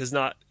Park is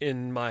not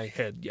in my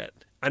head yet.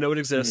 I know it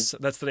exists.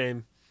 That's the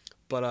name.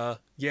 But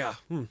get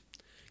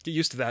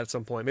used to that at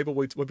some point. Maybe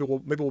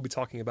we'll be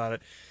talking about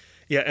it.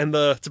 Yeah, and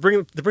to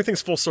bring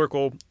things full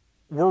circle,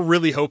 we're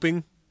really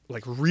hoping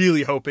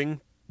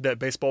that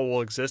baseball will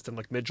exist in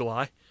like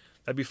mid-July.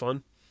 That'd be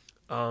fun.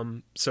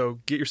 So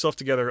get yourself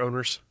together,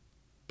 owners,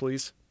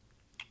 please.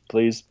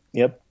 Please.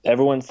 Yep.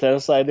 Everyone set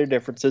aside their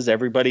differences.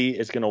 Everybody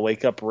is going to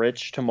wake up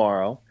rich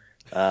tomorrow.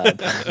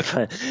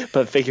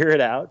 But figure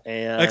it out,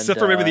 and except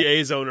for maybe the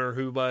A's owner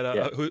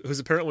who's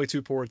apparently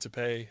too poor to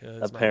pay.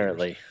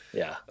 Apparently,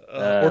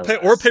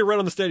 or pay rent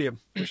on the stadium,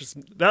 which is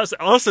that's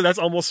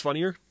almost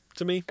funnier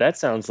to me. That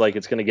sounds like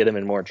it's going to get him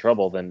in more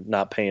trouble than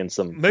not paying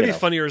some. Maybe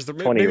funnier is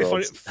maybe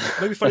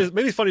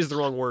funny is the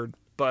wrong word,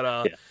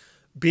 but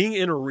being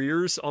in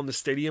arrears on the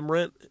stadium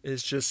rent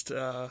is just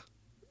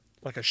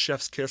like a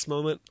chef's kiss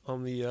moment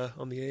on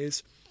the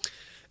A's.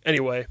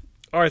 Anyway,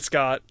 all right,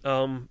 Scott.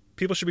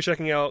 People should be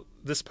checking out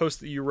this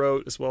post that you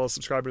wrote, as well as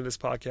subscribing to this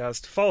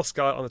podcast. Follow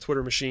Scott on the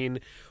Twitter machine,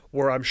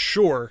 where I'm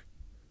sure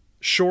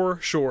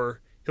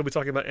he'll be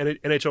talking about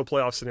NHL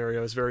playoff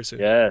scenarios very soon.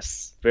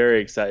 Yes,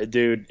 very excited,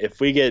 dude. If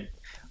we get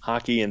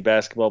hockey and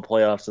basketball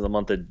playoffs in the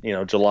month of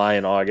July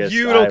and August,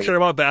 you don't care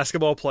about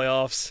basketball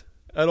playoffs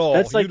at all.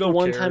 That's like the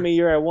one time a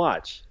year I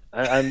watch.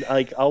 I'm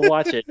like, I'll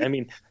watch it. I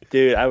mean,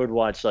 dude, I would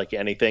watch like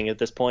anything at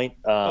this point.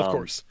 Of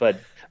course, but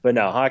But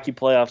no, hockey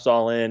playoffs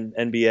all in.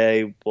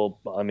 NBA, well,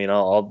 I mean,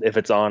 I'll if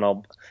it's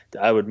on,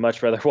 I would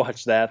much rather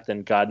watch that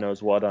than God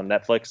knows what on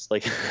Netflix.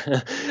 Like,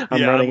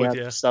 I'm running out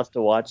of stuff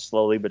to watch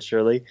slowly but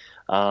surely.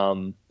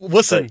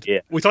 Listen,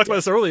 we talked about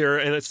this earlier,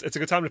 and it's a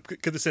good time to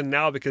get this in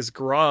now because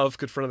Gaurav,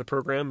 good friend of the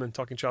program and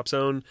Talking Chop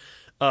Zone,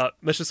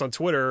 mentioned this on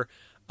Twitter.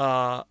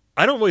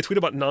 I don't really tweet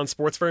about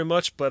non-sports very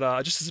much,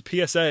 but just as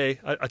a PSA,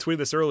 I tweeted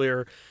this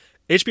earlier.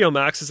 HBO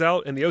Max is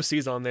out, and the OC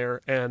is on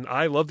there, and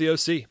I love the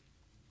OC.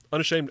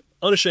 Unashamed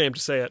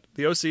to say it.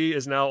 The OC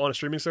is now on a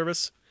streaming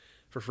service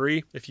for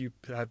free if you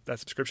have that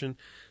subscription.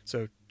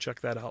 So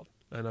check that out,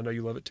 and I know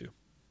you love it too.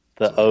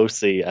 The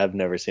OC, I've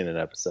never seen an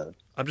episode.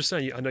 I'm just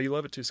saying, I know you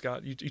love it too,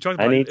 Scott. You talked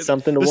about I need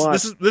something to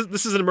watch.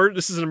 This is an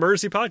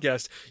emergency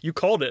podcast. You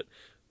called it.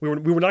 We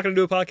were not going to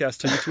do a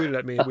podcast until you tweeted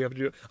at me. We have to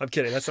do it. I'm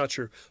kidding. That's not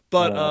true.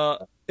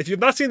 But if you've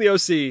not seen the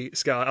OC,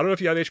 Scott, I don't know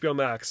if you have HBO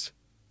Max,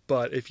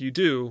 but if you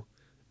do,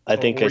 I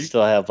think I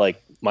still have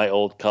like my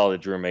old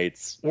college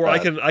roommates. Or I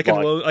can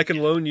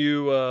loan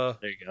you. There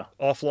you go.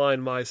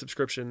 Offline my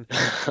subscription.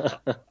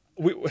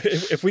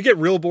 If we get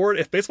real bored,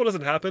 if baseball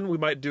doesn't happen, we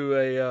might do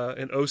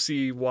an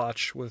OC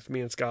watch with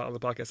me and Scott on the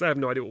podcast. I have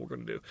no idea what we're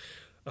going to do,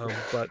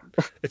 but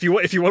if you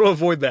want to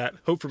avoid that,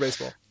 hope for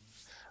baseball.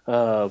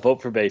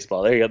 Vote for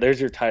baseball. There you go.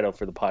 There's your title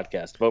for the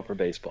podcast. Vote for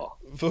baseball.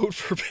 Vote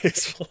for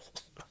baseball.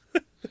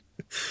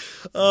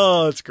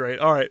 Oh, that's great.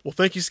 All right. Well,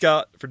 thank you,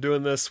 Scott, for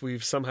doing this.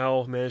 We've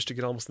somehow managed to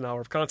get almost an hour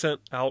of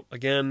content out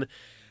again.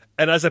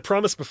 And as I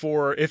promised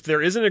before, if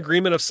there is an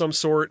agreement of some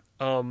sort,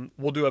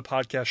 we'll do a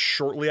podcast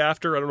shortly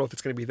after. I don't know if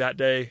it's going to be that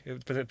day,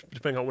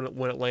 depending on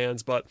when it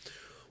lands, but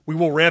we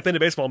will ramp into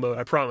baseball mode.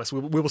 I promise.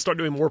 We will start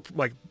doing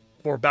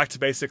more back to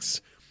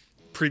basics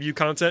preview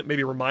content,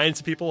 maybe remind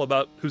some people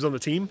about who's on the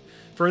team,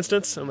 for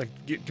instance, and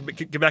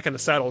get back in the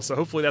saddle. So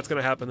hopefully that's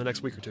going to happen the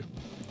next week or two.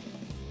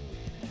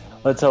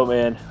 Let's hope,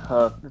 man.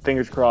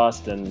 Fingers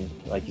crossed, and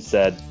like you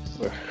said,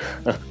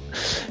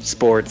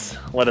 sports.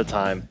 What a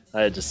time!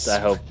 I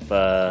hope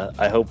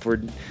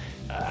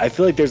I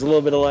feel like there's a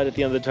little bit of light at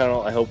the end of the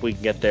tunnel. I hope we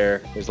can get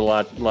there. There's a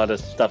lot of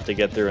stuff to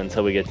get through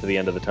until we get to the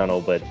end of the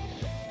tunnel, but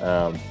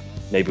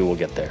maybe we'll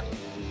get there.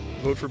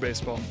 Vote for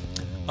baseball.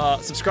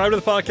 Subscribe to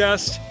the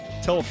podcast.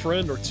 Tell a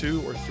friend or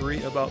two or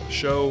three about the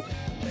show,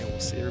 and we'll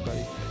see everybody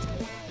next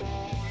time.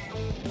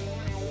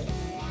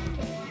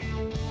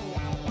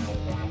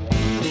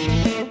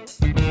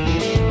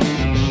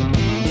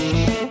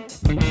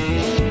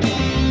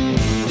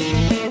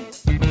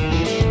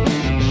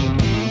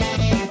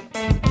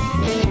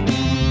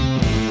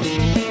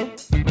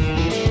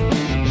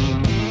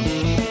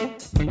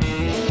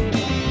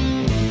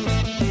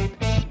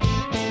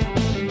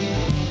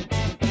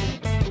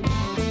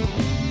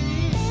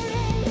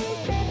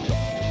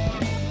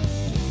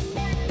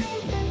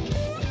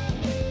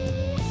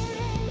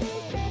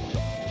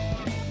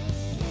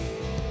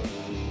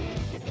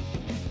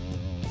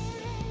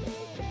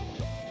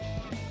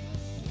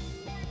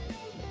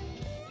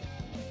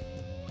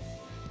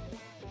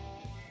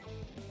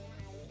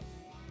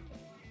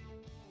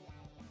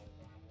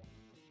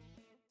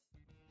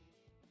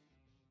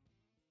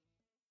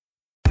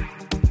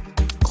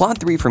 Claude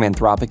 3 from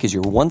Anthropic is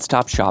your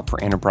one-stop shop for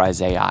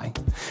enterprise AI.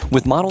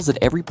 With models at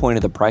every point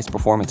of the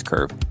price-performance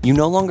curve, you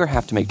no longer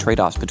have to make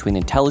trade-offs between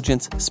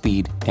intelligence,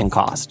 speed, and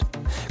cost.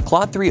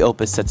 Claude 3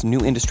 Opus sets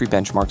new industry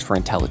benchmarks for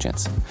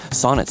intelligence.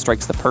 Sonnet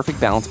strikes the perfect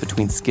balance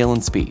between skill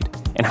and speed.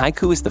 And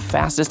Haiku is the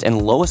fastest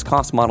and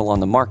lowest-cost model on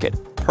the market,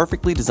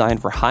 perfectly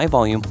designed for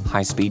high-volume,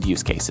 high-speed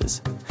use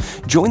cases.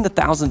 Join the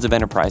thousands of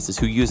enterprises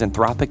who use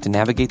Anthropic to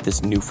navigate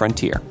this new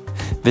frontier.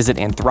 Visit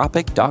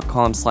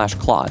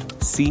anthropic.com/Claude,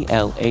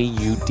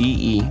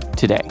 CLAUDE,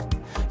 today.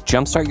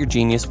 Jumpstart your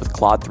genius with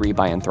Claude 3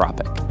 by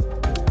Anthropic.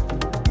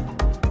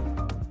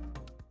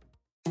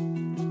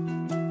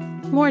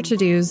 More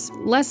to-dos,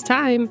 less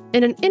time,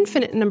 and an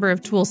infinite number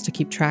of tools to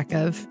keep track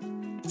of.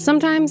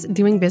 Sometimes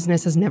doing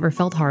business has never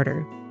felt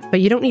harder, but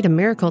you don't need a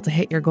miracle to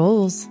hit your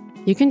goals.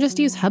 You can just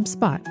use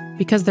HubSpot,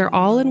 because their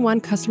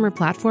all-in-one customer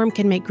platform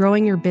can make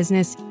growing your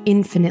business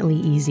infinitely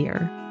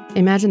easier.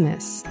 Imagine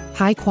this: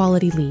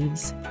 high-quality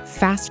leads,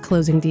 fast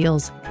closing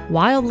deals,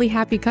 wildly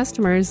happy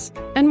customers,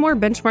 and more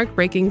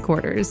benchmark-breaking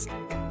quarters.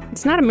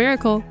 It's not a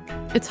miracle,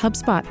 it's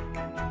HubSpot.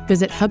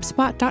 Visit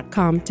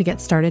HubSpot.com to get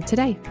started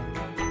today.